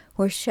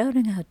 we're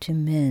shouting out to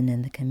men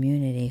in the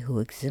community who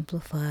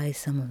exemplify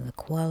some of the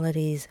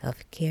qualities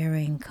of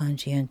caring,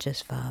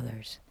 conscientious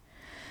fathers.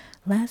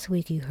 Last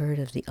week you heard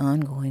of the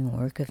ongoing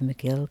work of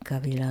Miguel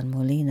Gavilan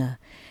Molina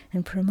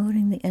in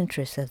promoting the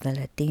interests of the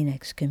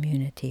Latinx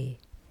community.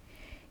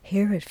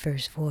 Here at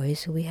First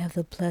Voice, we have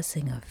the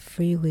blessing of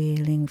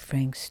freewheeling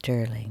Frank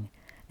Sterling,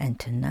 and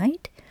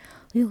tonight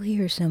you'll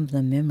hear some of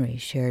the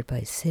memories shared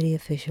by city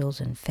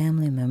officials and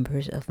family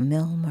members of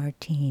Mel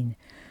Martynn,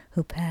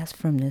 who passed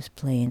from this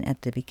plane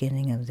at the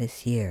beginning of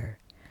this year.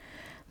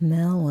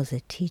 Mel was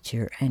a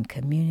teacher and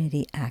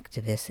community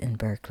activist in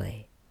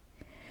Berkeley.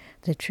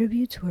 The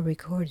tributes were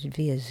recorded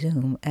via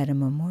Zoom at a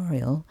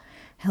memorial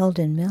held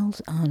in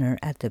Mel's honor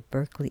at the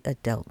Berkeley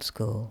Adult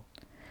School.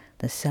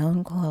 The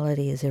sound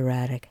quality is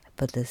erratic,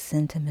 but the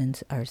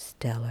sentiments are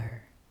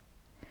stellar.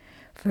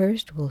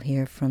 First, we'll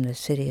hear from the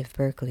City of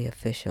Berkeley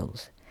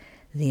officials.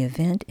 The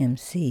event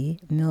MC,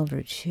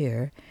 Mildred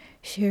Shear,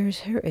 shares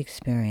her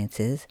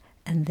experiences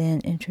and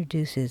then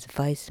introduces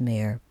Vice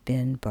Mayor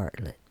Ben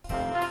Bartlett.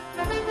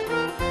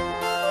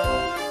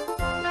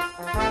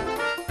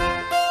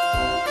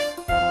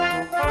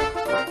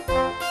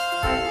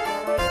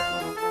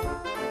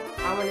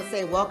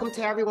 Welcome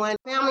to everyone,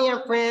 family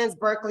and friends,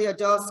 Berkeley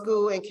Adult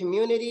School and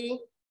community.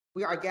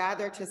 We are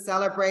gathered to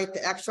celebrate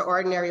the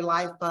extraordinary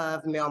life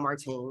of Mel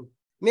Martynn.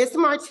 Mr.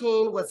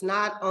 Martynn was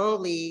not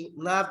only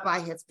loved by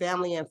his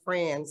family and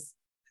friends,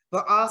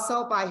 but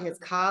also by his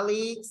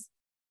colleagues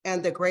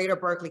and the greater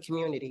Berkeley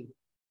community.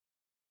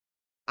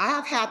 I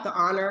have had the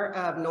honor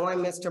of knowing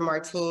Mr.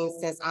 Martynn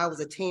since I was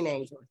a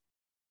teenager.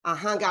 I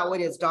hung out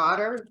with his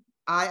daughter,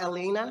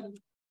 Alina.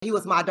 He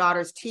was my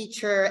daughter's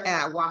teacher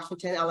at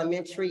Washington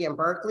Elementary in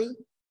Berkeley.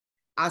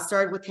 I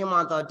served with him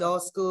on the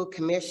Adult School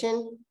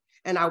Commission,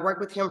 and I worked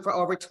with him for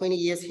over 20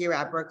 years here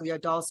at Berkeley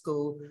Adult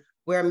School,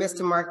 where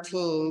Mr.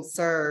 Martynn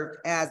served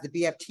as the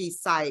BFT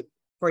site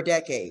for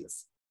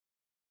decades.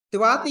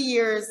 Throughout the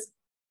years,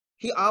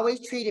 he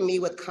always treated me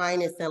with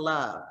kindness and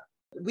love.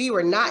 We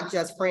were not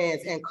just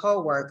friends and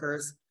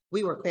co-workers,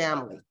 we were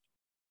family.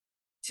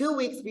 2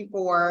 weeks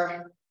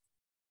before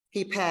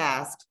he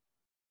passed,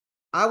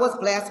 I was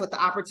blessed with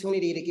the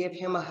opportunity to give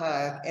him a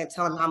hug and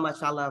tell him how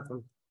much I love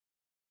him.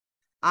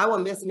 I will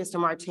miss Mr.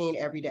 Martynn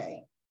every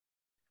day.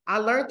 I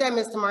learned that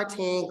Mr.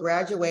 Martynn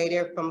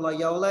graduated from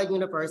Loyola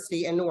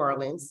University in New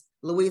Orleans,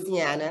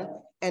 Louisiana,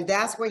 and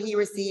that's where he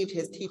received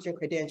his teaching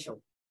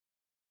credential.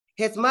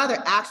 His mother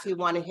actually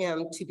wanted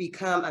him to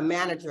become a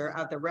manager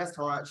of the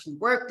restaurant she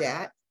worked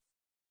at,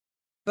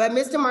 but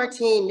Mr.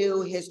 Martynn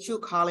knew his true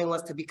calling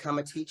was to become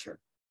a teacher.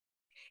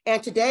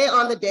 And today,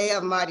 on the day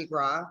of Mardi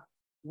Gras,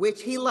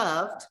 which he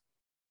loved,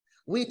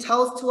 we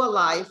toast to a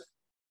life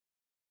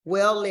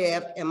well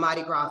lived in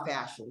Mardi Gras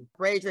fashion.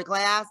 Raise your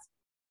glass,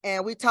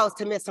 and we toast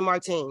to Mr.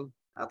 Martynn.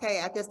 Okay,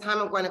 at this time,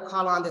 I'm going to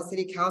call on the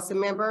City Council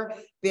member,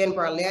 Ben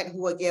Bartlett,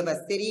 who will give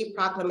a city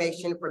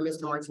proclamation for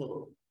Mr.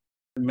 Martynn.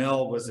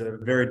 Mel was a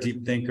very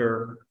deep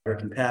thinker, very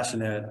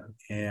compassionate,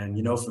 and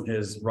you know from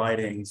his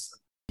writings,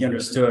 he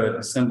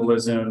understood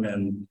symbolism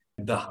and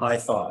the high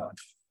thought.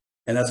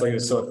 And that's why he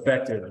was so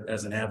effective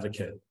as an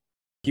advocate.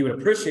 He would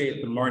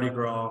appreciate the Mardi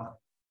Gras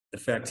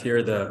effect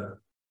here,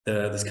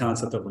 this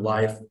concept of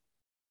life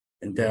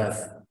and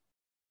death,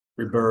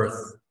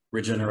 rebirth,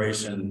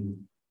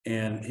 regeneration,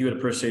 and he would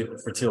appreciate the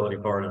fertility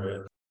part of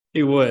it.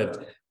 He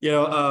would. You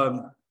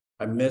know,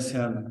 I miss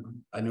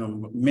him. I knew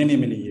him many,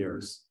 many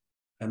years.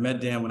 I met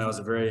Dan when I was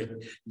a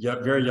very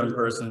young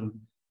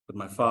person with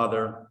my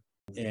father,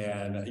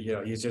 and you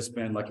know, he's just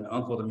been like an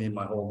uncle to me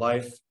my whole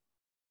life.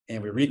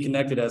 And we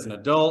reconnected as an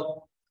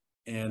adult,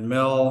 and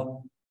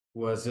Mel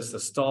was just a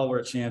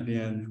stalwart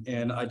champion.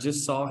 And I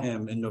just saw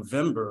him in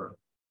November,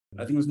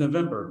 I think it was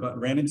November, but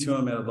ran into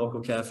him at a local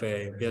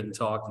cafe. We hadn't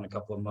talked in a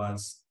couple of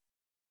months.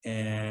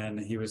 And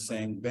he was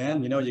saying,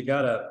 Ben, you know, you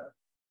gotta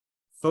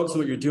focus on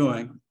what you're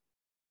doing,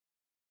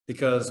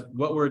 because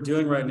what we're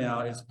doing right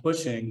now is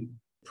pushing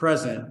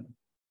present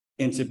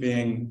into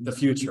being the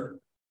future,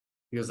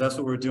 because that's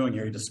what we're doing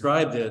here. He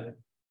described it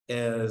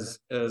as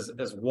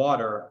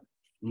water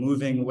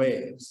moving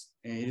waves.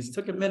 And he just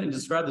took a minute to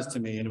describe this to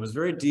me, and it was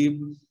very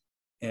deep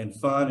and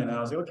fun. And I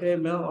was like, okay,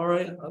 Mel, all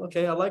right,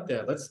 okay, I like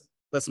that.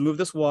 Let's move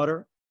this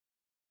water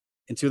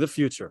into the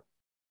future.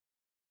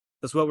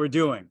 That's what we're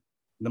doing.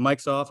 The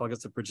mic's off, I'll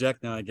get to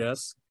project now, I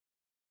guess.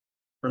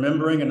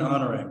 Remembering and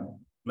honoring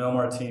Mel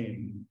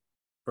Martynn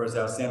for his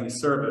outstanding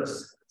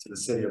service to the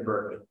city of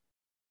Berkeley.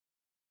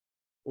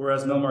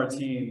 Whereas Mel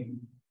Martynn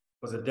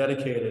was a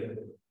dedicated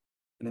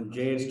and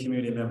engaged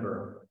community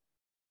member,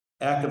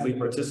 actively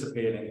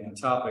participating in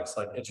topics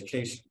like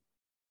education,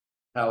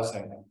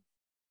 housing,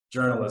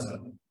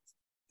 journalism,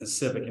 and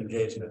civic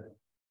engagement.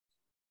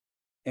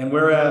 And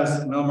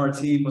whereas Mel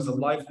Martynn was a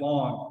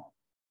lifelong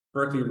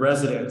Berkeley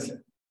resident,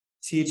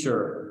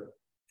 teacher,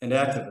 and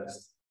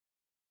activist.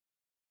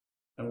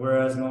 And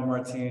whereas Mel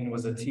Martynn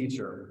was a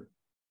teacher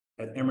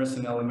at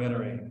Emerson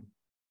Elementary,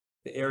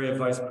 the area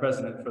vice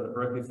president for the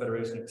Berkeley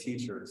Federation of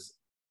Teachers,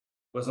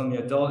 was on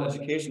the Adult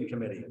Education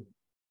Committee,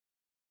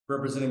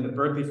 representing the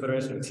Berkeley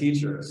Federation of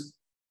Teachers,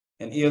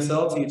 an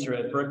ESL teacher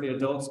at Berkeley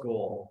Adult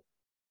School,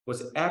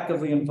 was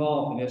actively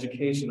involved in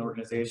education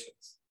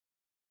organizations.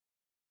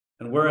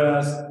 And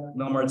whereas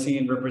Mel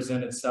Martynn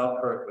represented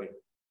South Berkeley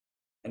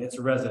and its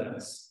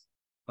residents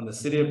on the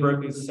City of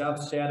Berkeley's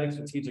South Shattuck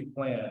Strategic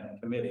Plan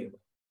Committee,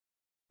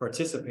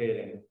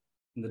 participating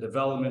in the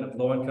development of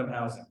low-income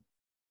housing,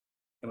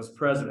 and was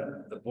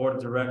president of the board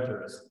of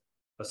directors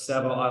of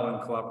Savo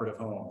Island Cooperative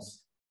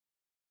Homes.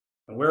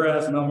 And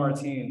whereas Mel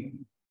Martynn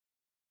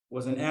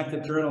was an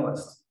active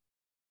journalist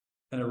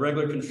and a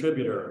regular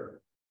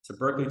contributor to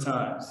Berkeley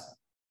Times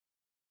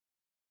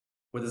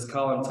with his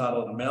column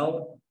titled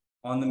Mel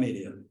on the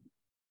Media,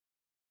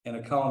 and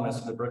a columnist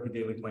for the Berkeley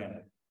Daily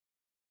Planet.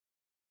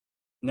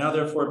 Now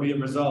therefore be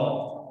it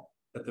resolved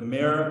that the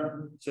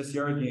Mayor, Jesse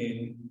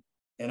Ardeen,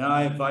 and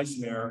I, Vice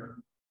Mayor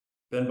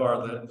Ben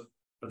Bartlett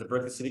of the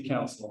Berkeley City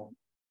Council,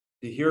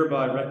 do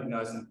hereby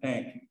recognize and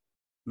thank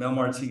Mel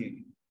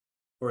Martynn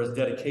for his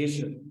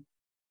dedication,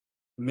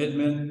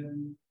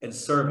 commitment, and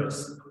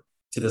service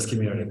to this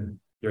community.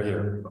 You're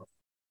here.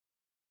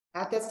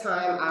 At this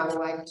time, I would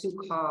like to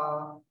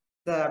call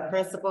the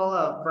principal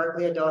of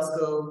Berkeley Adult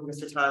School,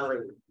 Mr. Tom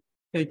Reed.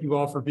 Thank you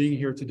all for being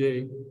here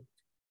today.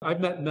 I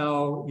met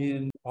Mel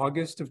in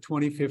August of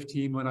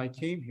 2015 when I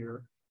came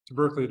here to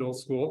Berkeley Adult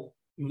School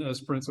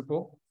as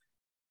principal.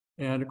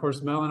 And of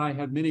course, Mel and I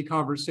had many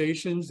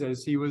conversations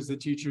as he was the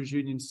teachers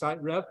union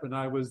site rep and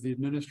I was the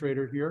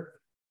administrator here,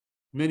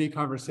 many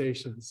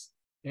conversations.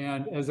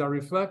 And as I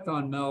reflect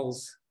on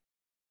Mel's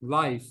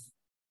life,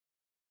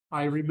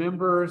 I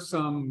remember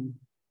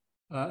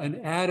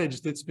an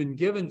adage that's been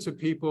given to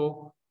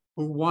people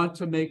who want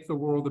to make the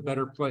world a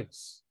better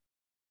place.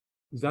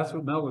 That's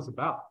what Mel was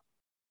about.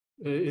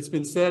 It's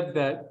been said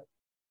that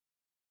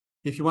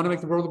if you want to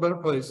make the world a better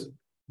place,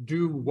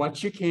 do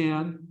what you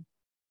can,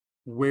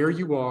 where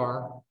you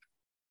are,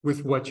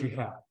 with what you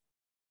have.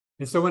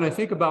 And so when I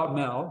think about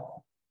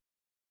Mel,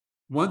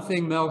 one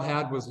thing Mel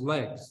had was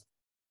legs.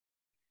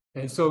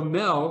 And so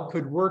Mel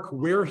could work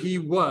where he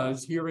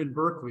was here in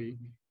Berkeley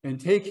and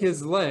take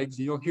his legs,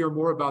 you'll hear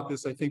more about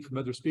this, I think, from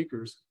other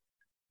speakers,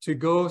 to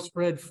go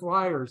spread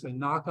flyers and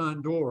knock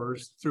on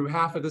doors through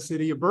half of the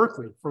city of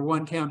Berkeley for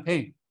one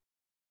campaign.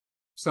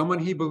 Someone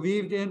he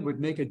believed in would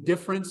make a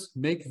difference,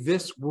 make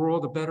this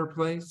world a better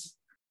place.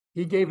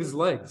 He gave his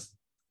legs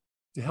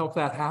to help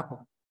that happen.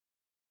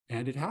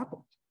 And it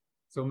happened.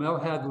 So Mel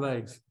had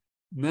legs.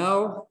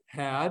 Mel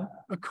had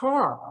a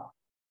car.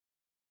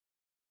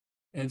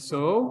 And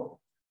so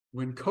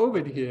when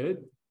COVID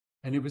hit,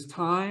 and it was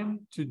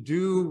time to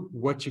do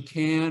what you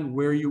can,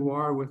 where you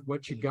are with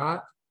what you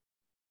got,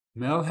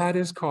 Mel had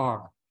his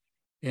car.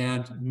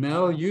 And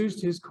Mel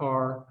used his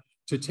car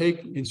to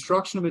take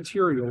instructional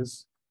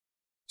materials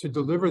to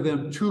deliver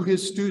them to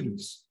his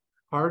students,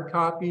 hard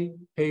copy,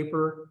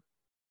 paper,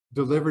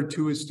 delivered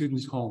to his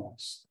students'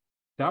 homes.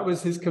 That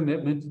was his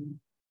commitment.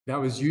 That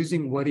was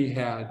using what he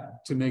had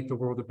to make the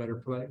world a better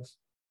place.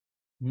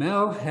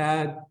 Mel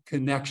had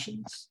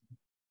connections.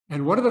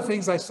 And one of the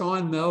things I saw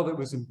in Mel that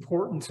was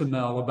important to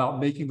Mel about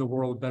making the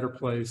world a better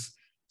place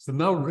is that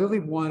Mel really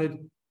wanted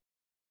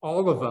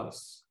all of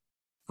us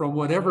from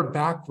whatever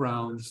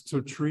backgrounds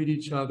to treat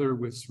each other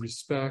with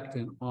respect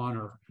and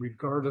honor,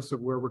 regardless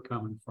of where we're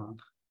coming from.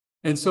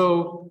 And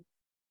so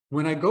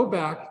when I go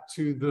back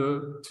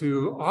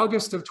to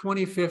August of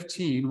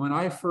 2015, when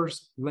I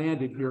first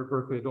landed here at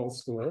Berkeley Adult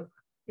School,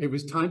 it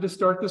was time to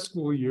start the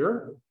school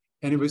year.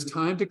 And it was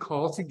time to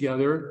call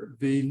together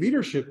the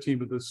leadership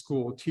team of the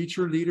school,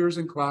 teacher leaders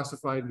and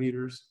classified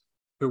leaders,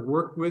 to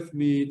work with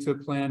me to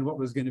plan what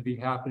was going to be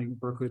happening at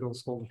Berkeley Adult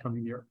School the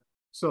coming year.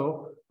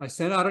 So I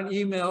sent out an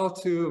email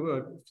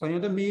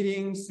planned a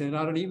meeting, sent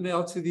out an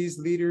email to these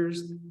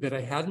leaders that I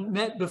hadn't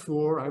met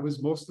before. I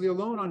was mostly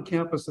alone on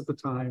campus at the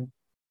time.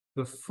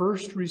 The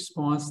first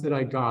response that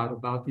I got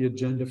about the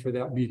agenda for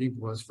that meeting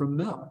was from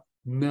Mel.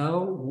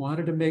 Mel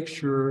wanted to make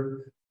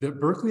sure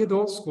that Berkeley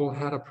Adult School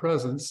had a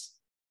presence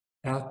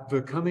at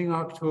the coming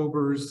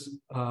October's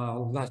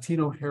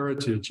Latino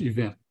Heritage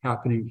event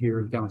happening here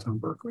in downtown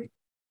Berkeley.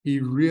 He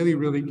really,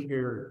 really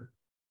cared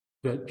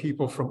that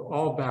people from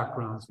all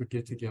backgrounds would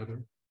get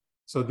together.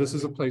 So this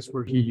is a place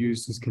where he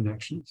used his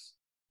connections.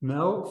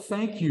 Mel,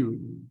 thank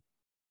you.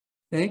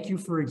 Thank you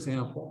for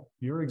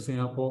your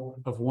example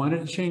of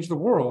wanting to change the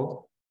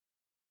world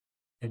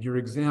and your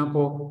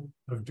example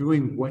of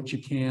doing what you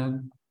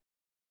can,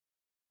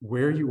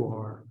 where you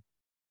are,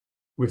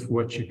 with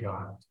what you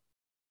got.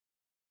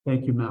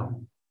 Thank you,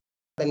 Mel.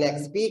 the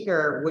next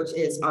speaker, which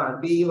is our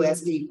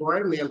BUSD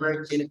board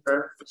member,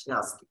 Jennifer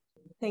Wisnowski.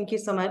 Thank you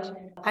so much.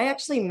 I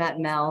actually met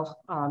Mel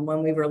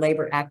when we were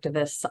labor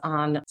activists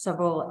on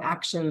several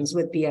actions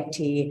with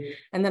BFT.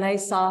 And then I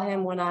saw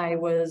him when I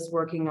was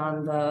working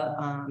on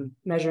the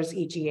Measures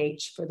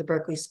EGH for the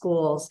Berkeley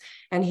schools.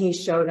 And he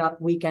showed up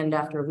weekend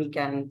after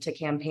weekend to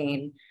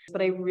campaign.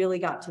 But I really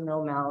got to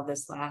know Mel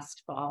this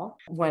last fall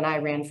when I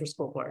ran for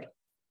school board.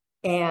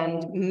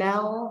 And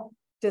Mel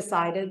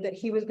decided that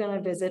he was going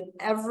to visit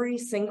every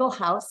single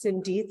house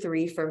in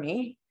D3 for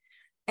me.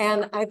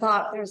 And I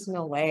thought, there's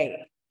no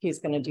way he's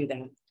going to do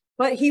that.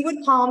 But he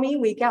would call me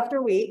week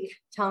after week,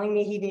 telling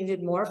me he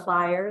needed more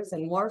flyers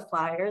and more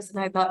flyers. And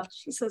I thought,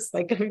 Jesus,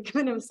 like, I'm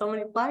giving him so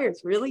many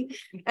flyers, really?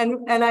 And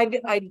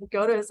I'd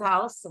go to his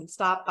house and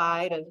stop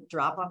by to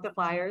drop off the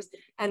flyers.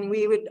 And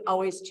we would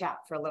always chat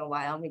for a little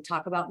while. And we'd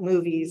talk about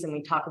movies, and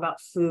we'd talk about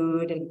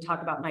food, and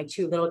talk about my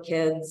two little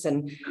kids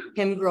and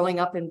him growing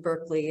up in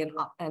Berkeley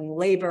and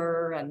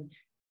labor and,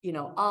 you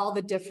know, all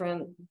the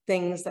different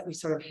things that we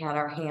sort of had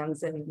our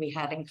hands in, we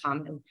had in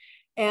common.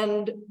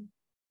 And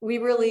we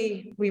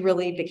really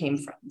became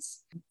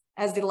friends.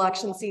 As the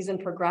election season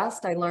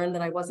progressed, I learned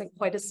that I wasn't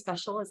quite as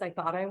special as I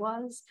thought I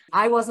was.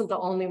 I wasn't the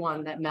only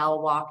one that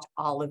Mel walked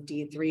all of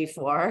D3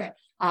 for.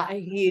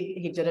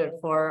 He did it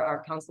for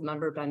our council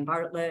member, Ben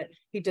Bartlett.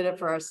 He did it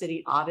for our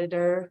city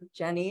auditor,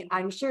 Jenny.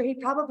 I'm sure he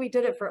probably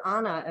did it for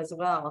Anna as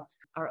well,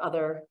 our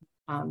other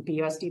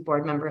BUSD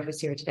board member who's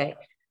here today,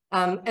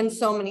 and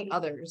so many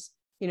others.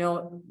 You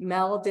know,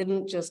 Mel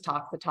didn't just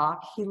talk the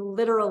talk, he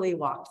literally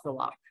walked the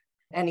walk.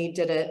 And he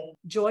did it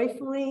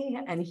joyfully,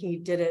 and he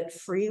did it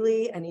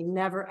freely, and he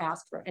never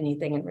asked for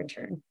anything in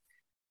return.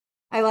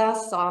 I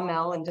last saw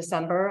Mel in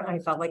December. I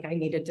felt like I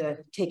needed to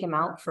take him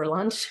out for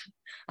lunch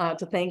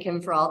to thank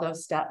him for all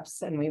those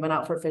steps. And we went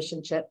out for fish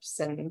and chips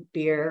and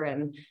beer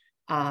and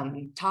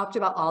talked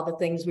about all the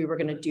things we were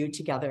going to do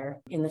together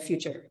in the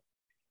future.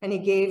 And he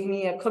gave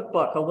me a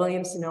cookbook, a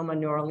Williams-Sonoma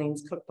New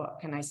Orleans cookbook.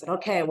 And I said,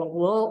 okay,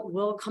 well,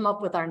 we'll come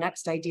up with our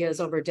next ideas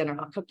over dinner.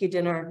 I'll cook you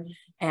dinner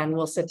and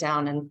we'll sit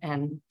down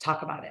and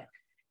talk about it.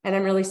 And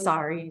I'm really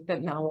sorry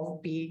that Mel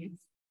won't be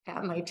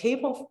at my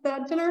table for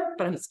that dinner,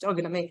 but I'm still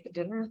gonna make the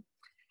dinner.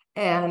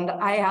 And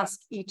I ask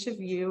each of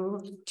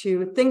you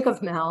to think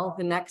of Mel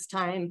the next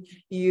time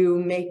you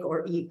make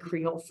or eat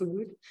Creole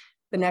food,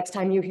 the next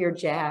time you hear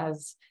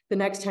jazz, the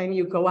next time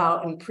you go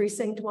out and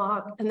precinct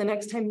walk, and the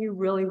next time you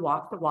really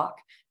walk the walk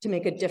to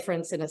make a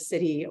difference in a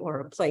city or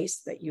a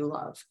place that you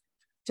love.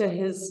 To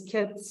his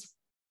kids,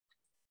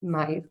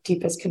 my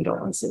deepest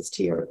condolences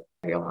to your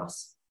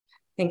loss.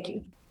 Thank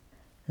you.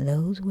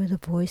 Those were the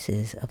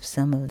voices of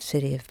some of the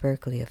City of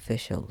Berkeley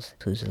officials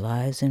whose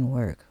lives and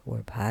work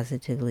were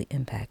positively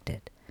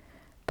impacted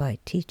by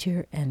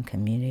teacher and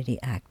community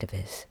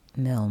activist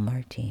Mel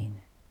Martynn.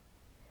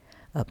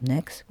 Up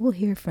next, we'll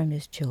hear from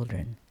his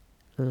children.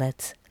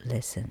 Let's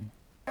listen.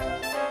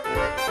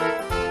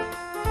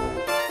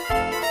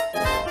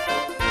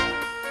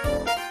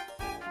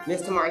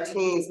 Mr.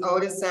 Martynn's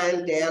oldest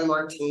son, Dan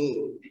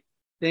Martynn.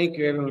 Thank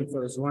you, everyone,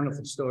 for those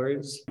wonderful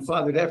stories. My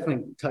father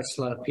definitely touched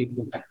a lot of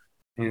people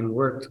and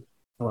worked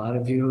a lot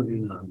of you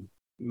in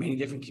many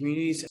different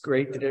communities. It's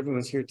great that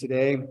everyone's here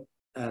today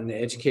in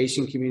the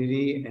education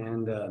community.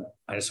 And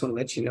I just want to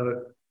let you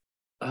know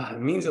it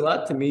means a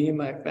lot to me and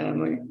my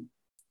family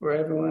for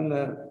everyone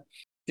to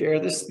share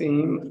this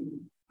theme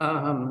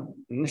and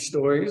the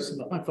stories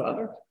about my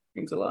father. It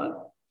means a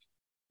lot.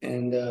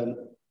 And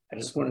I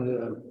just wanted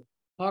to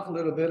talk a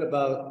little bit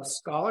about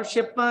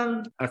scholarship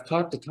fund. I've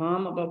talked to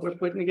Tom about what we're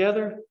putting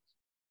together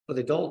for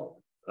the adult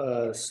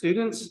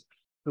students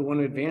who want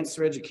to advance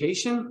their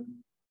education,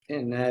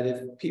 and that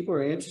if people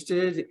are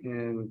interested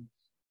in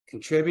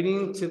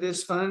contributing to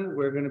this fund,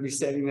 we're going to be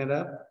setting that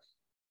up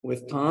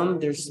with Tom.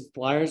 There's some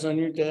flyers on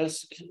your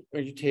desk or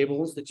your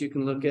tables that you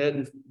can look at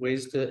and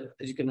ways that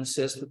you can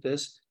assist with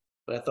this.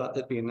 But I thought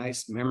that'd be a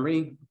nice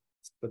memory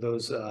for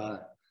those,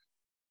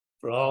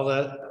 for all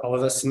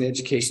of us in the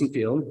education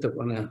field that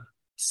want to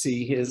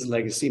see his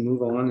legacy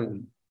move on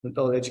in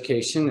adult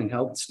education and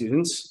help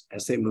students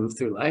as they move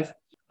through life.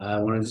 I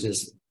wanted to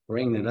just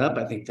bring that up.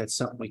 I think that's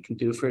something we can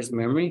do for his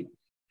memory.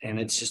 And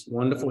it's just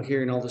wonderful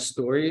hearing all the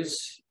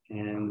stories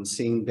and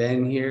seeing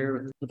Ben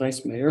here, the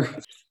vice mayor.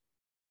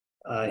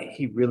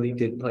 He really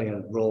did play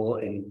a role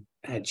and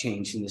had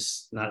change in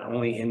this, not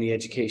only in the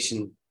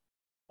education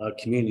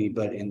community,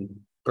 but in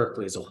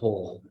Berkeley as a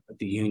whole,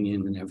 the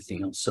union and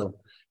everything else. So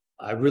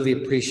I really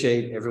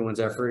appreciate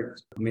everyone's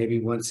effort. Maybe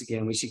once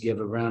again, we should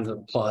give a round of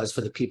applause for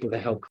the people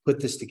that helped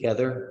put this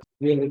together.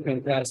 Really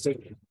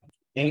fantastic.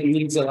 And it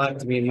means a lot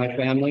to me and my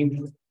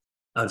family.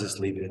 I'll just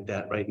leave it at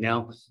that right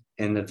now.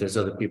 And if there's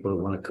other people who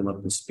want to come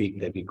up and speak,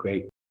 that'd be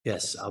great.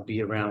 Yes, I'll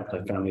be around with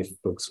my family if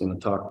folks want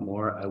to talk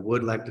more. I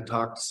would like to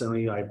talk to some of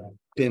you. I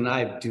do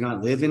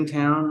not live in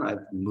town.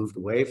 I've moved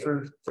away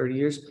for 30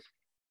 years.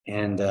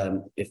 And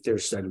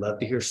I'd love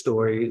to hear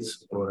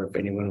stories, or if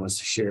anyone wants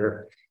to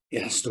share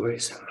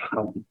stories,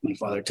 how my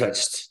father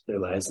touched their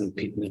lives and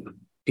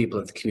people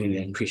of the community.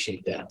 I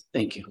appreciate that.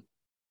 Thank you.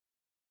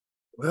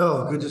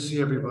 Well, good to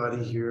see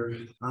everybody here.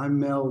 I'm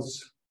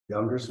Mel's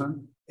younger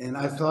son, and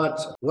I thought,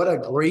 what a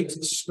great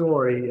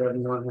story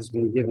everyone has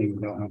been giving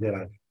about my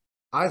dad.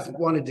 I've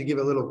wanted to give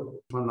a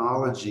little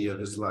chronology of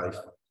his life.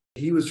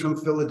 He was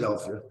from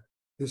Philadelphia.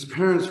 His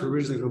parents were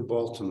originally from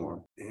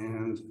Baltimore,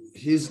 and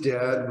his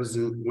dad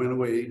went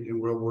away in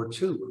World War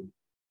II.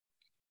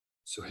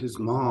 So his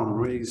mom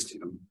raised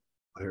him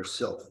by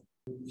herself.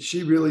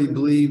 She really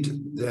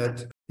believed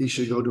that he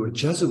should go to a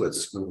Jesuit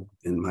school,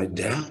 and my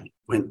dad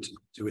went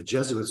to a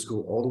Jesuit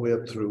school all the way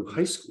up through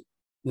high school.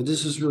 Now,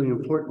 this is really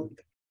important.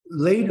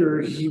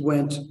 Later, he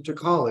went to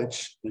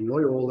college in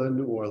Loyola,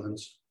 New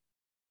Orleans,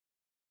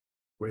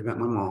 where he met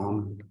my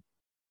mom.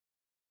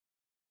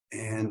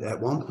 And at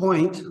one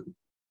point,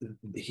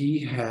 he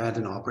had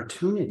an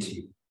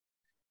opportunity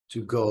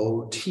to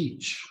go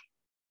teach.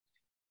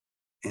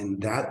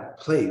 And that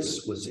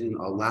place was in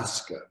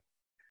Alaska.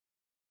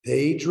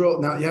 They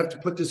drove, now you have to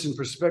put this in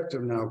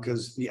perspective now,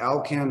 because the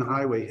Alcan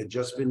Highway had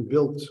just been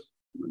built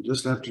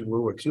just after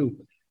World War II.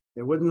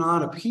 There were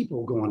not a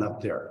people going up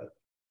there,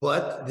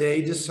 but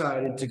they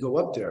decided to go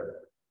up there.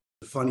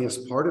 The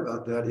funniest part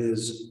about that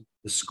is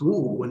the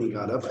school, when he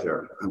got up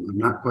there, I'm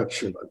not quite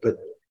sure, but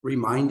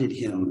reminded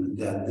him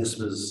that this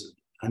was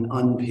an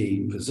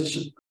unpaid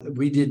position.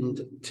 We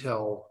didn't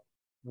tell.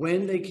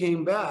 When they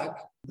came back,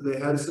 they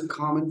had some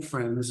common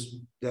friends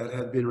that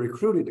had been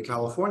recruited to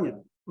California.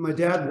 My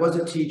dad was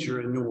a teacher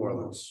in New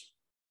Orleans,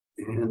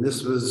 and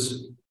this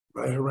was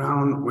right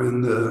around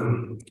when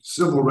the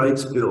Civil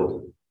Rights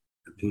Bill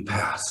had been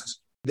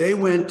passed. They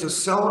went to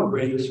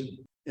celebrate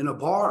in a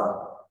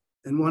bar,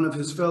 and one of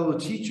his fellow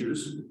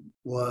teachers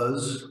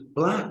was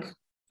Black,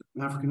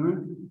 African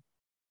American.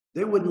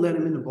 They wouldn't let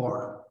him in the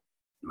bar.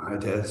 My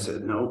dad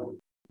said no.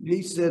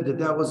 He said that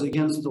that was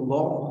against the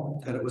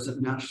law, that it was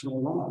a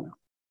national law.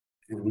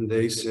 And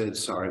they said,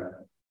 sorry.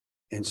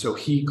 And so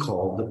he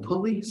called the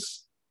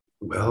police.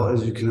 Well,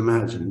 as you can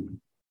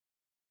imagine,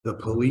 the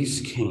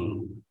police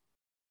came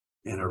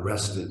and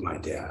arrested my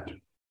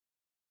dad.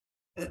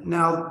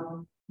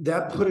 Now,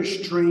 that put a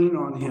strain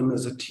on him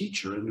as a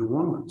teacher in New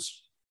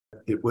Orleans.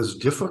 It was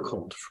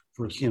difficult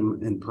for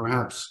him, and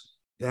perhaps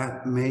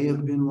that may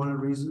have been one of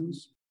the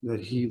reasons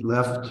that he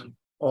left.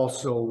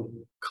 Also,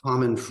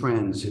 common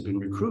friends had been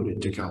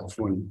recruited to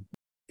California,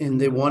 and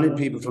they wanted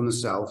people from the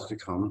South to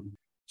come.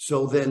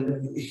 So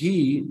then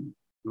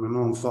my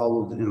mom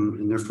followed him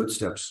in their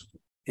footsteps.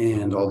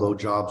 And although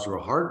jobs were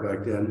hard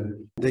back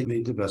then, they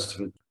made the best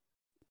of it.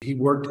 He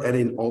worked at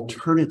an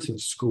alternative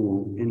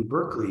school in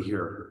Berkeley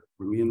here,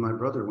 where me and my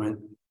brother went,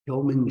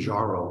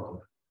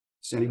 Kilimanjaro.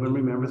 Does anyone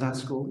remember that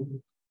school?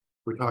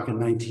 We're talking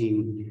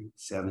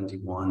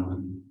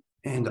 1971.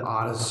 And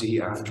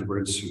Odyssey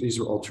afterwards. These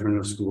were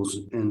alternative schools.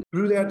 And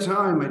through that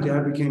time, my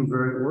dad became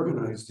very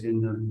organized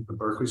in the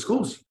Berkeley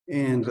schools.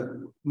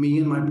 And me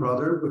and my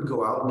brother would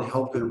go out and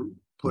help him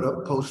put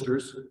up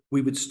posters.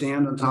 We would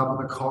stand on top of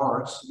the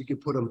cars. We could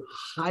put them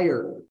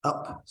higher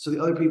up so the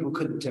other people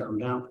couldn't tear them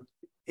down.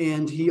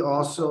 And he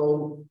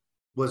also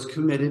was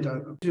committed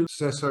to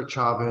Cesar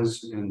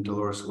Chavez and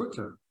Dolores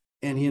Huerta.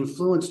 And he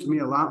influenced me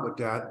a lot with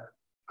that.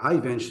 I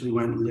eventually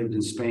went and lived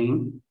in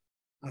Spain.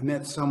 I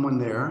met someone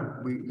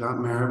there. We got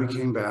married, we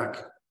came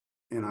back,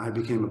 and I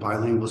became a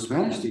bilingual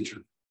Spanish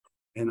teacher.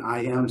 And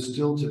I am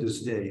still to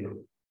this day.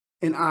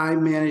 And I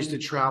managed to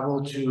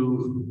travel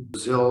to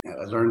Brazil.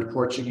 I learned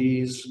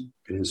Portuguese,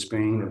 been in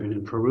Spain, I've been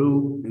in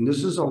Peru. And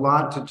this is a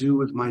lot to do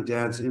with my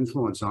dad's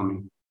influence on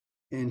me.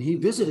 And he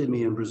visited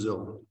me in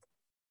Brazil.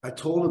 I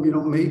told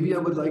him, maybe I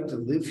would like to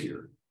live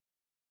here,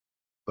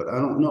 but I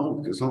don't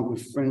know, because all my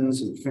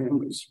friends and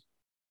families.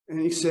 And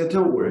he said,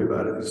 don't worry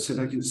about it. He said,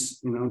 I can,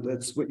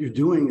 that's what you're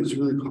doing is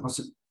really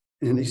positive.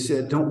 And he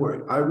said, don't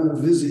worry, I will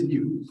visit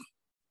you.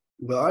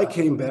 Well, I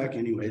came back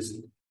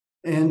anyways.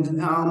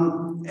 And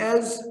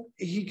as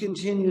he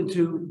continued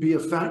to be a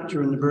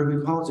factor in the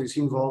Berkeley politics,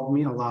 he involved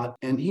me a lot.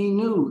 And he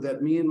knew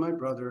that me and my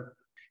brother,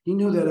 he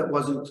knew that it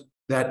wasn't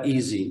that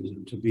easy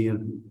to be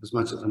as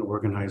much of an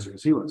organizer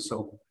as he was.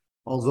 So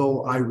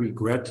although I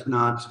regret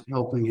not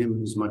helping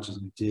him as much as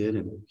I did,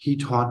 and he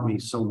taught me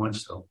so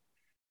much so,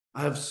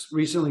 I've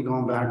recently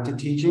gone back to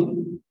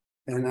teaching,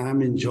 and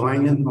I'm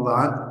enjoying it a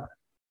lot,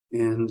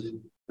 and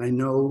I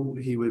know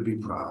he would be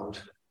proud.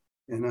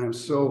 And I'm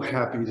so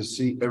happy to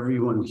see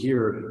everyone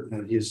here,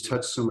 and he has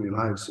touched so many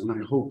lives, and I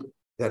hope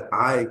that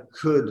I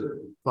could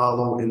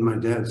follow in my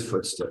dad's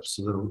footsteps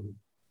a little,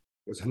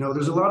 because I know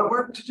there's a lot of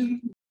work to do.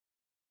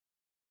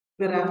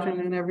 Good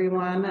afternoon,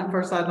 everyone.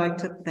 First, I'd like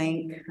to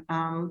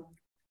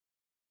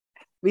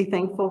be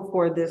thankful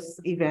for this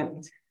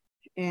event.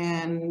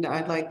 And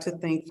I'd like to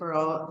thank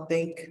all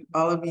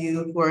of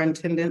you for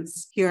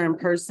attendance here in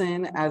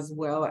person as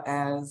well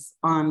as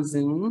on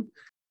Zoom.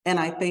 And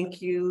I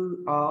thank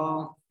you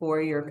all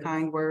for your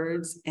kind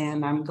words.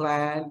 And I'm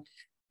glad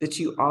that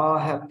you all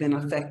have been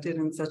affected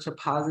in such a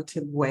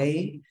positive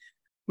way.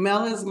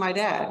 Mel is my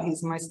dad.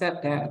 He's my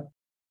stepdad.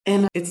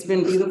 And it's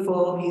been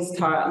beautiful. He's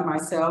taught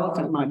myself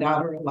and my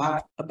daughter a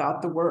lot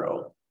about the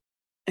world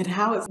and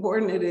how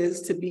important it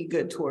is to be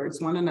good towards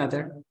one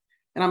another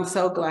And I'm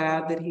so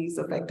glad that he's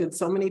affected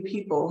so many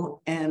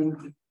people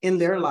and in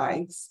their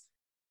lives.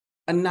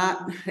 And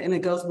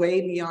it goes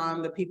way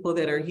beyond the people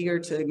that are here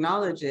to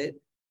acknowledge it.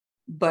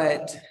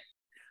 But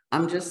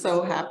I'm just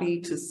so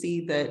happy to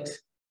see that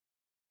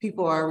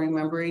people are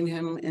remembering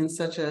him in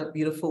such a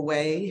beautiful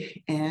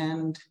way.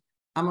 And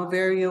I'm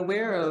very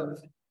aware of,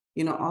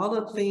 all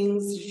the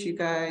things that you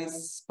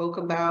guys spoke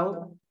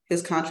about,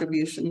 his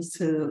contributions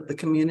to the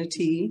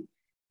community.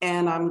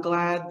 And I'm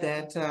glad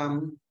that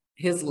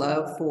his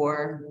love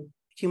for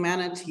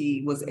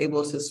humanity was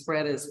able to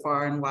spread as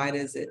far and wide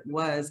as it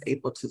was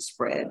able to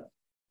spread.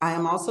 I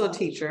am also a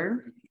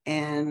teacher,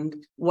 and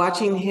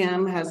watching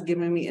him has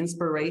given me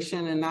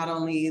inspiration in not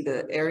only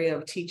the area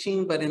of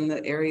teaching, but in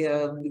the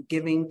area of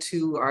giving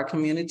to our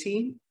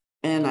community.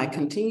 And I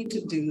continue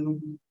to do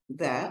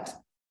that.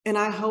 And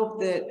I hope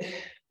that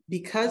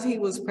because he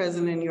was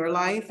present in your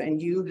life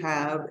and you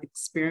have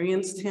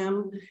experienced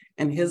him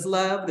and his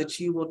love, that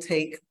you will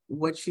take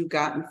what you've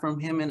gotten from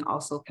him and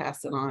also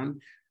pass it on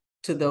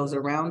to those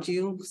around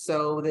you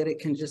so that it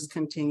can just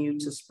continue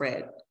to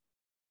spread.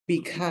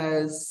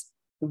 Because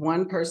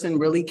one person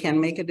really can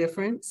make a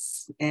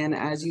difference. And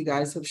as you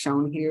guys have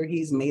shown here,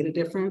 he's made a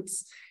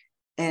difference,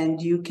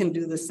 and you can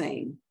do the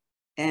same.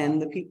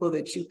 And the people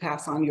that you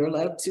pass on your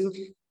love to,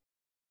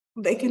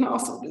 they can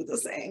also do the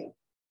same.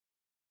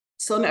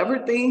 So never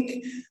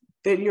think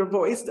that your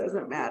voice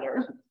doesn't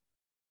matter.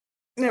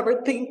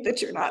 Never think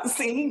that you're not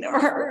seen or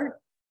heard.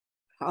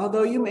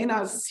 Although you may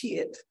not see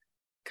it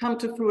come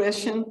to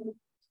fruition,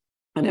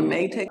 and it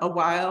may take a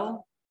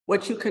while,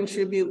 what you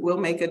contribute will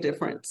make a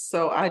difference.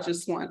 So I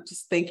just want to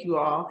thank you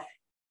all,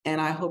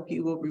 and I hope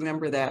you will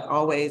remember that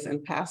always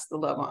and pass the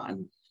love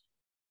on.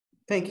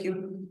 Thank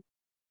you.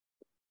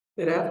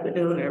 Good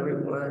afternoon,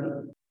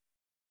 everyone.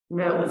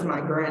 Mel was my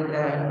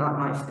granddad, not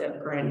my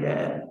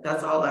step-granddad.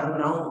 That's all I've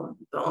known,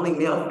 the only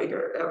male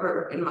figure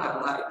ever in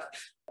my life.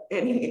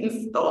 And he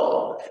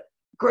installed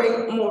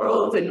great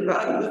morals and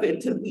values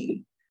into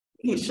me.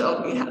 He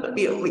showed me how to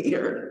be a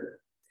leader,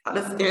 how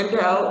to stand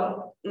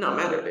out, no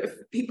matter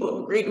if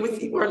people agreed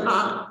with you or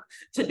not,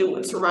 to do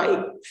what's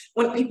right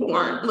when people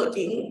aren't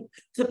looking,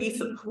 to be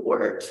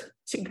support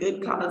to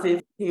good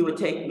causes. He would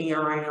take me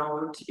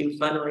around to do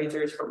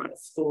fundraisers for my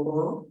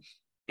school.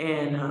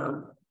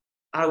 And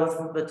I was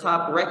the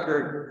top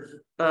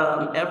record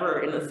ever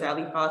in the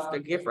Sally Foster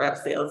gift wrap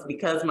sales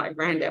because my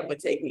granddad would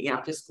take me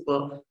after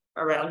school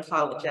around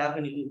College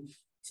Avenue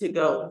to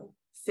go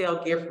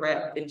sell gift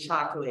wrap and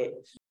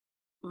chocolate.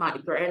 My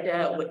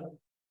granddad would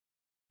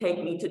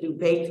take me to do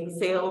baking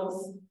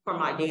sales for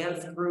my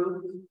dance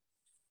group.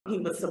 He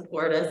would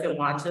support us and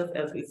watch us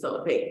as we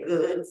sold baked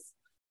goods.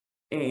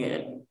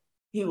 And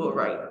he would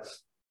write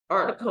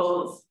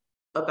articles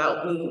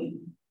about me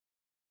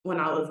when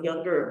I was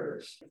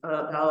younger,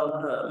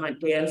 about my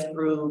dance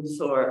groups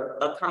or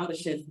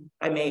accomplishments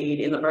I made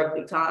in the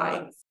Berkeley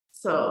Times.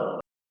 So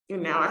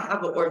now I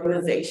have an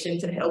organization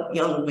to help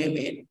young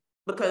women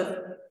because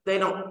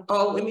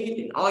all women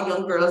and all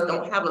young girls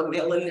don't have a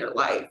male in their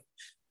life.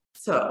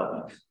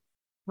 So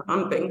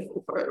I'm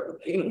thankful for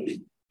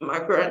everything my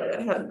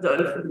granddad has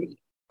done for me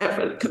and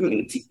for the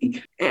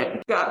community.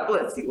 And God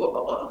bless you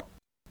all.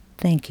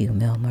 Thank you,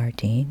 Mel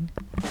Martynn.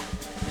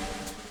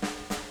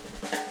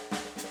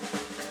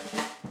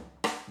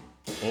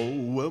 Oh,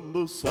 when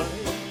the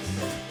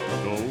saints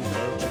go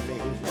marching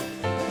in.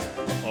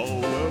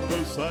 Oh, when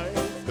the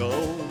saints go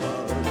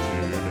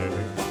marching in.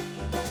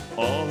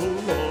 Oh,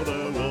 Lord,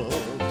 I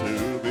want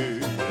to be in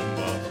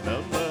God's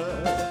number.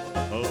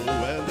 Oh,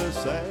 when the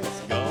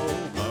saints go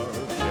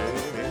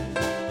marching in.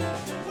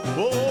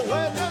 Oh,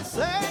 when the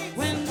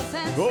saints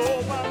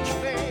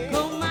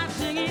go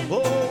marching in.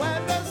 Oh,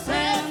 when the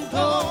saints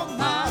go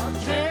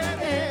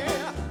marching in.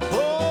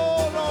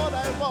 Oh, Lord,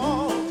 I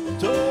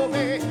want to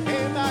be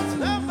in God's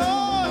number.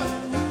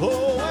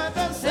 Oh, when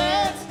the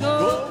saints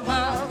go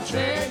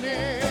marching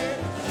in.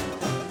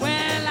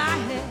 Well, I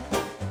had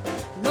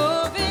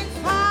no big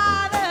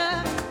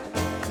father.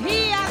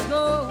 He has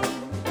gone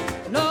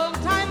long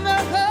time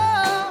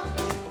ago.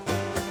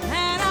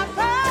 And I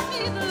thought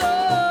his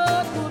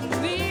love would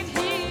meet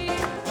him.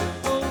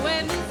 Oh,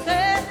 when he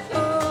said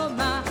go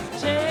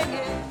marching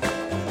in.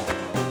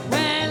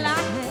 Well, I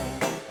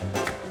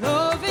had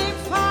no big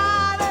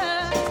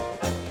father.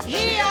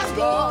 He has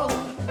gone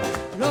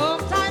long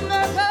time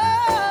ago.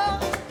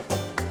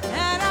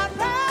 And I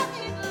thought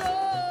his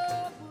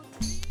love would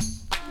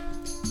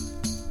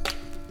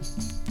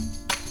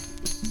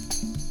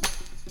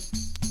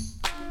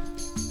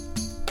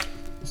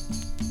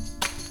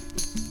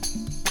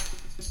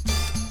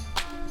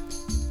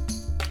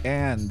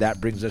And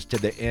that brings us to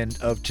the end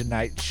of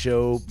tonight's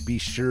show. Be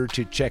sure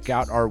to check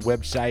out our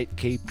website,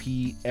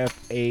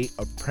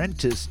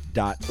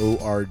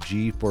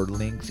 kpfaapprentice.org, for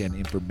links and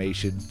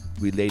information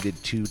related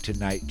to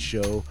tonight's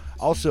show.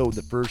 Also,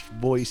 the First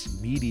Voice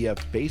Media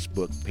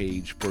Facebook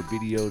page for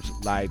videos,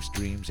 live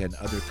streams, and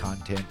other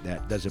content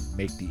that doesn't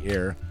make the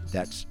air.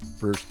 That's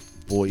First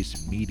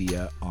Voice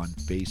Media on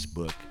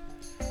Facebook.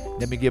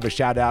 Let me give a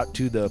shout out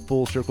to the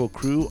Full Circle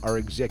crew, our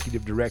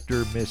executive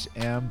director, Miss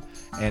M,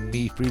 and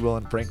me, Free Will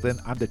and Franklin.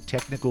 I'm the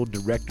technical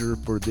director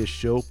for this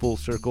show, Full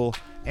Circle,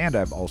 and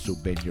I've also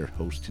been your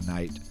host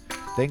tonight.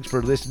 Thanks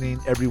for listening,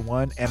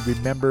 everyone, and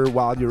remember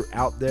while you're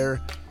out there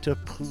to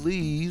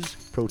please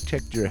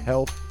protect your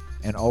health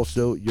and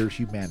also your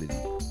humanity.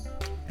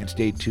 And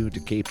stay tuned to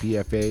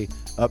KPFA.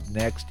 Up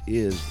next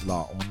is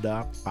La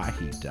Onda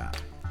Bajita.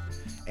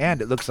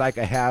 And it looks like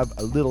I have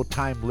a little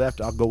time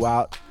left. I'll go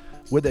out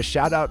with a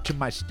shout out to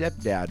my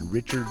stepdad,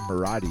 Richard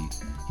Murati.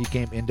 He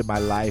came into my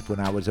life when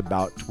I was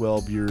about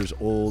 12 years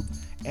old,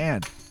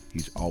 and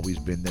he's always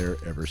been there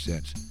ever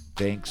since.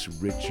 Thanks,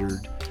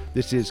 Richard.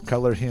 This is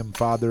Color Him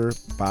Father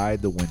by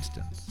the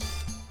Winstons.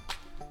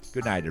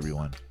 Good night,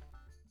 everyone.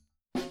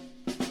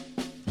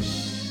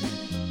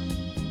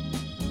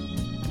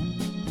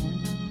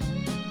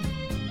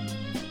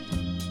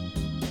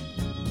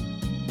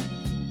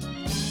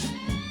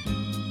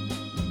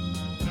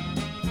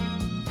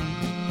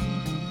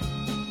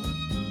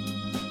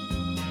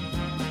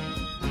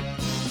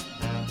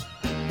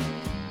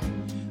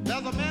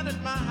 There's a man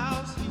at my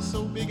house, he's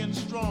so big and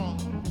strong.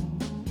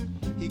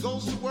 He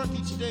goes to work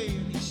each day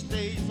and he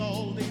stays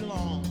all day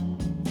long.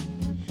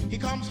 He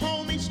comes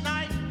home each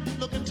night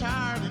looking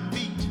tired and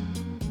beat.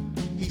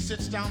 He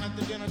sits down at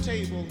the dinner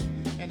table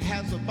and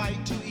has a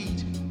bite to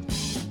eat.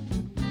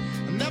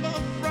 Never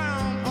a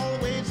frown,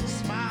 always a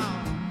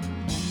smile.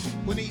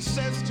 When he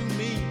says to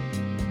me,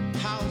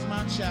 how's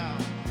my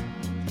child?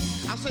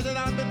 I say that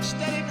I've been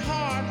studying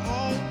hard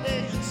all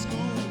day in school,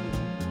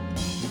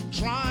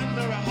 trying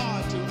very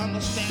hard to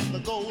understand the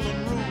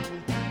golden rule.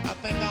 I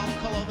think I'll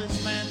color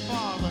this man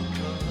father.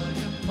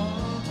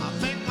 I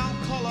think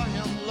I'll color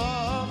him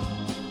love.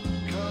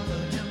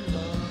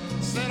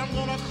 Said I'm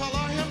gonna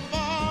color him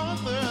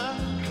father.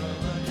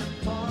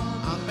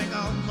 I think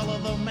I'll color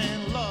the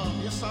man love.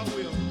 Yes, I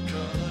will.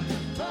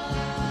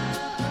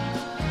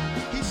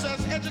 He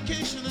says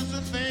education is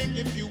the thing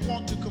if you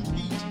want to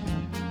compete,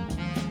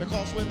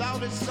 because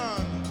without it,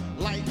 son,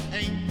 life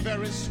ain't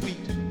very sweet.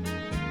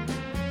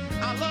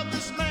 I love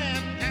this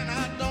man and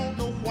I don't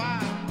know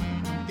why,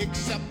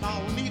 except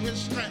I'll need his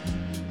strength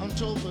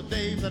until the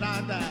day that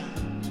I die.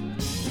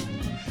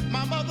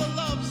 My mother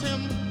loves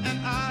him and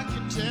I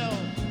can tell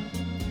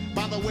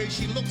by the way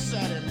she looks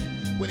at him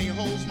when he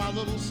holds my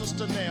little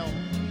sister Nell.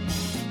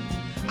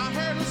 I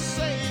heard her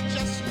say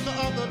just the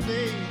other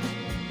day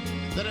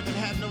that if it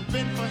hadn't have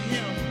been for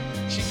him,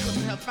 she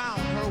couldn't have found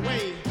her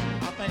way.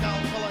 I think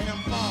I'll color him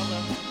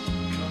father.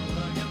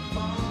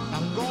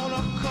 I'm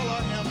gonna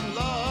color him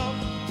love.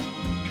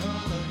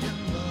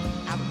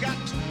 I've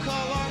got to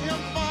color him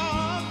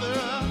father.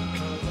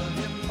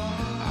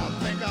 I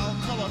think I'll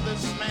color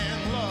this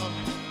man love.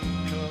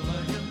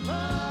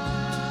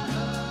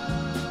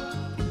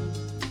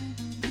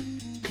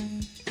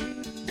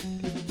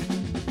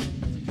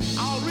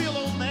 Our real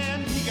old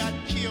man, he got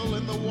killed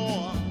in the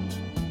war,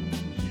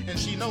 and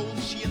she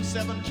knows she and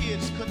 7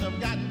 kids couldn't have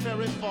gotten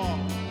very far.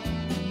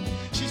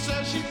 She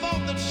says she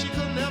thought that she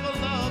could never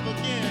love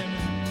again,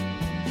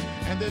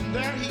 and then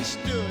there he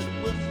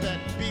stood with that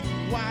big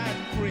wide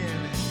grin.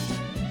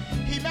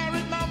 He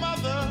married my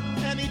mother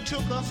and he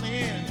took us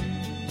in,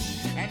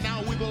 and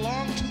now we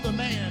belong to the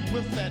man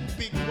with that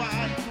big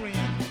wide grin.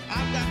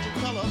 I've got to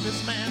color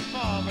this man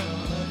father.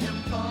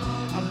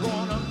 I'm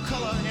gonna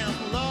color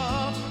him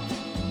love.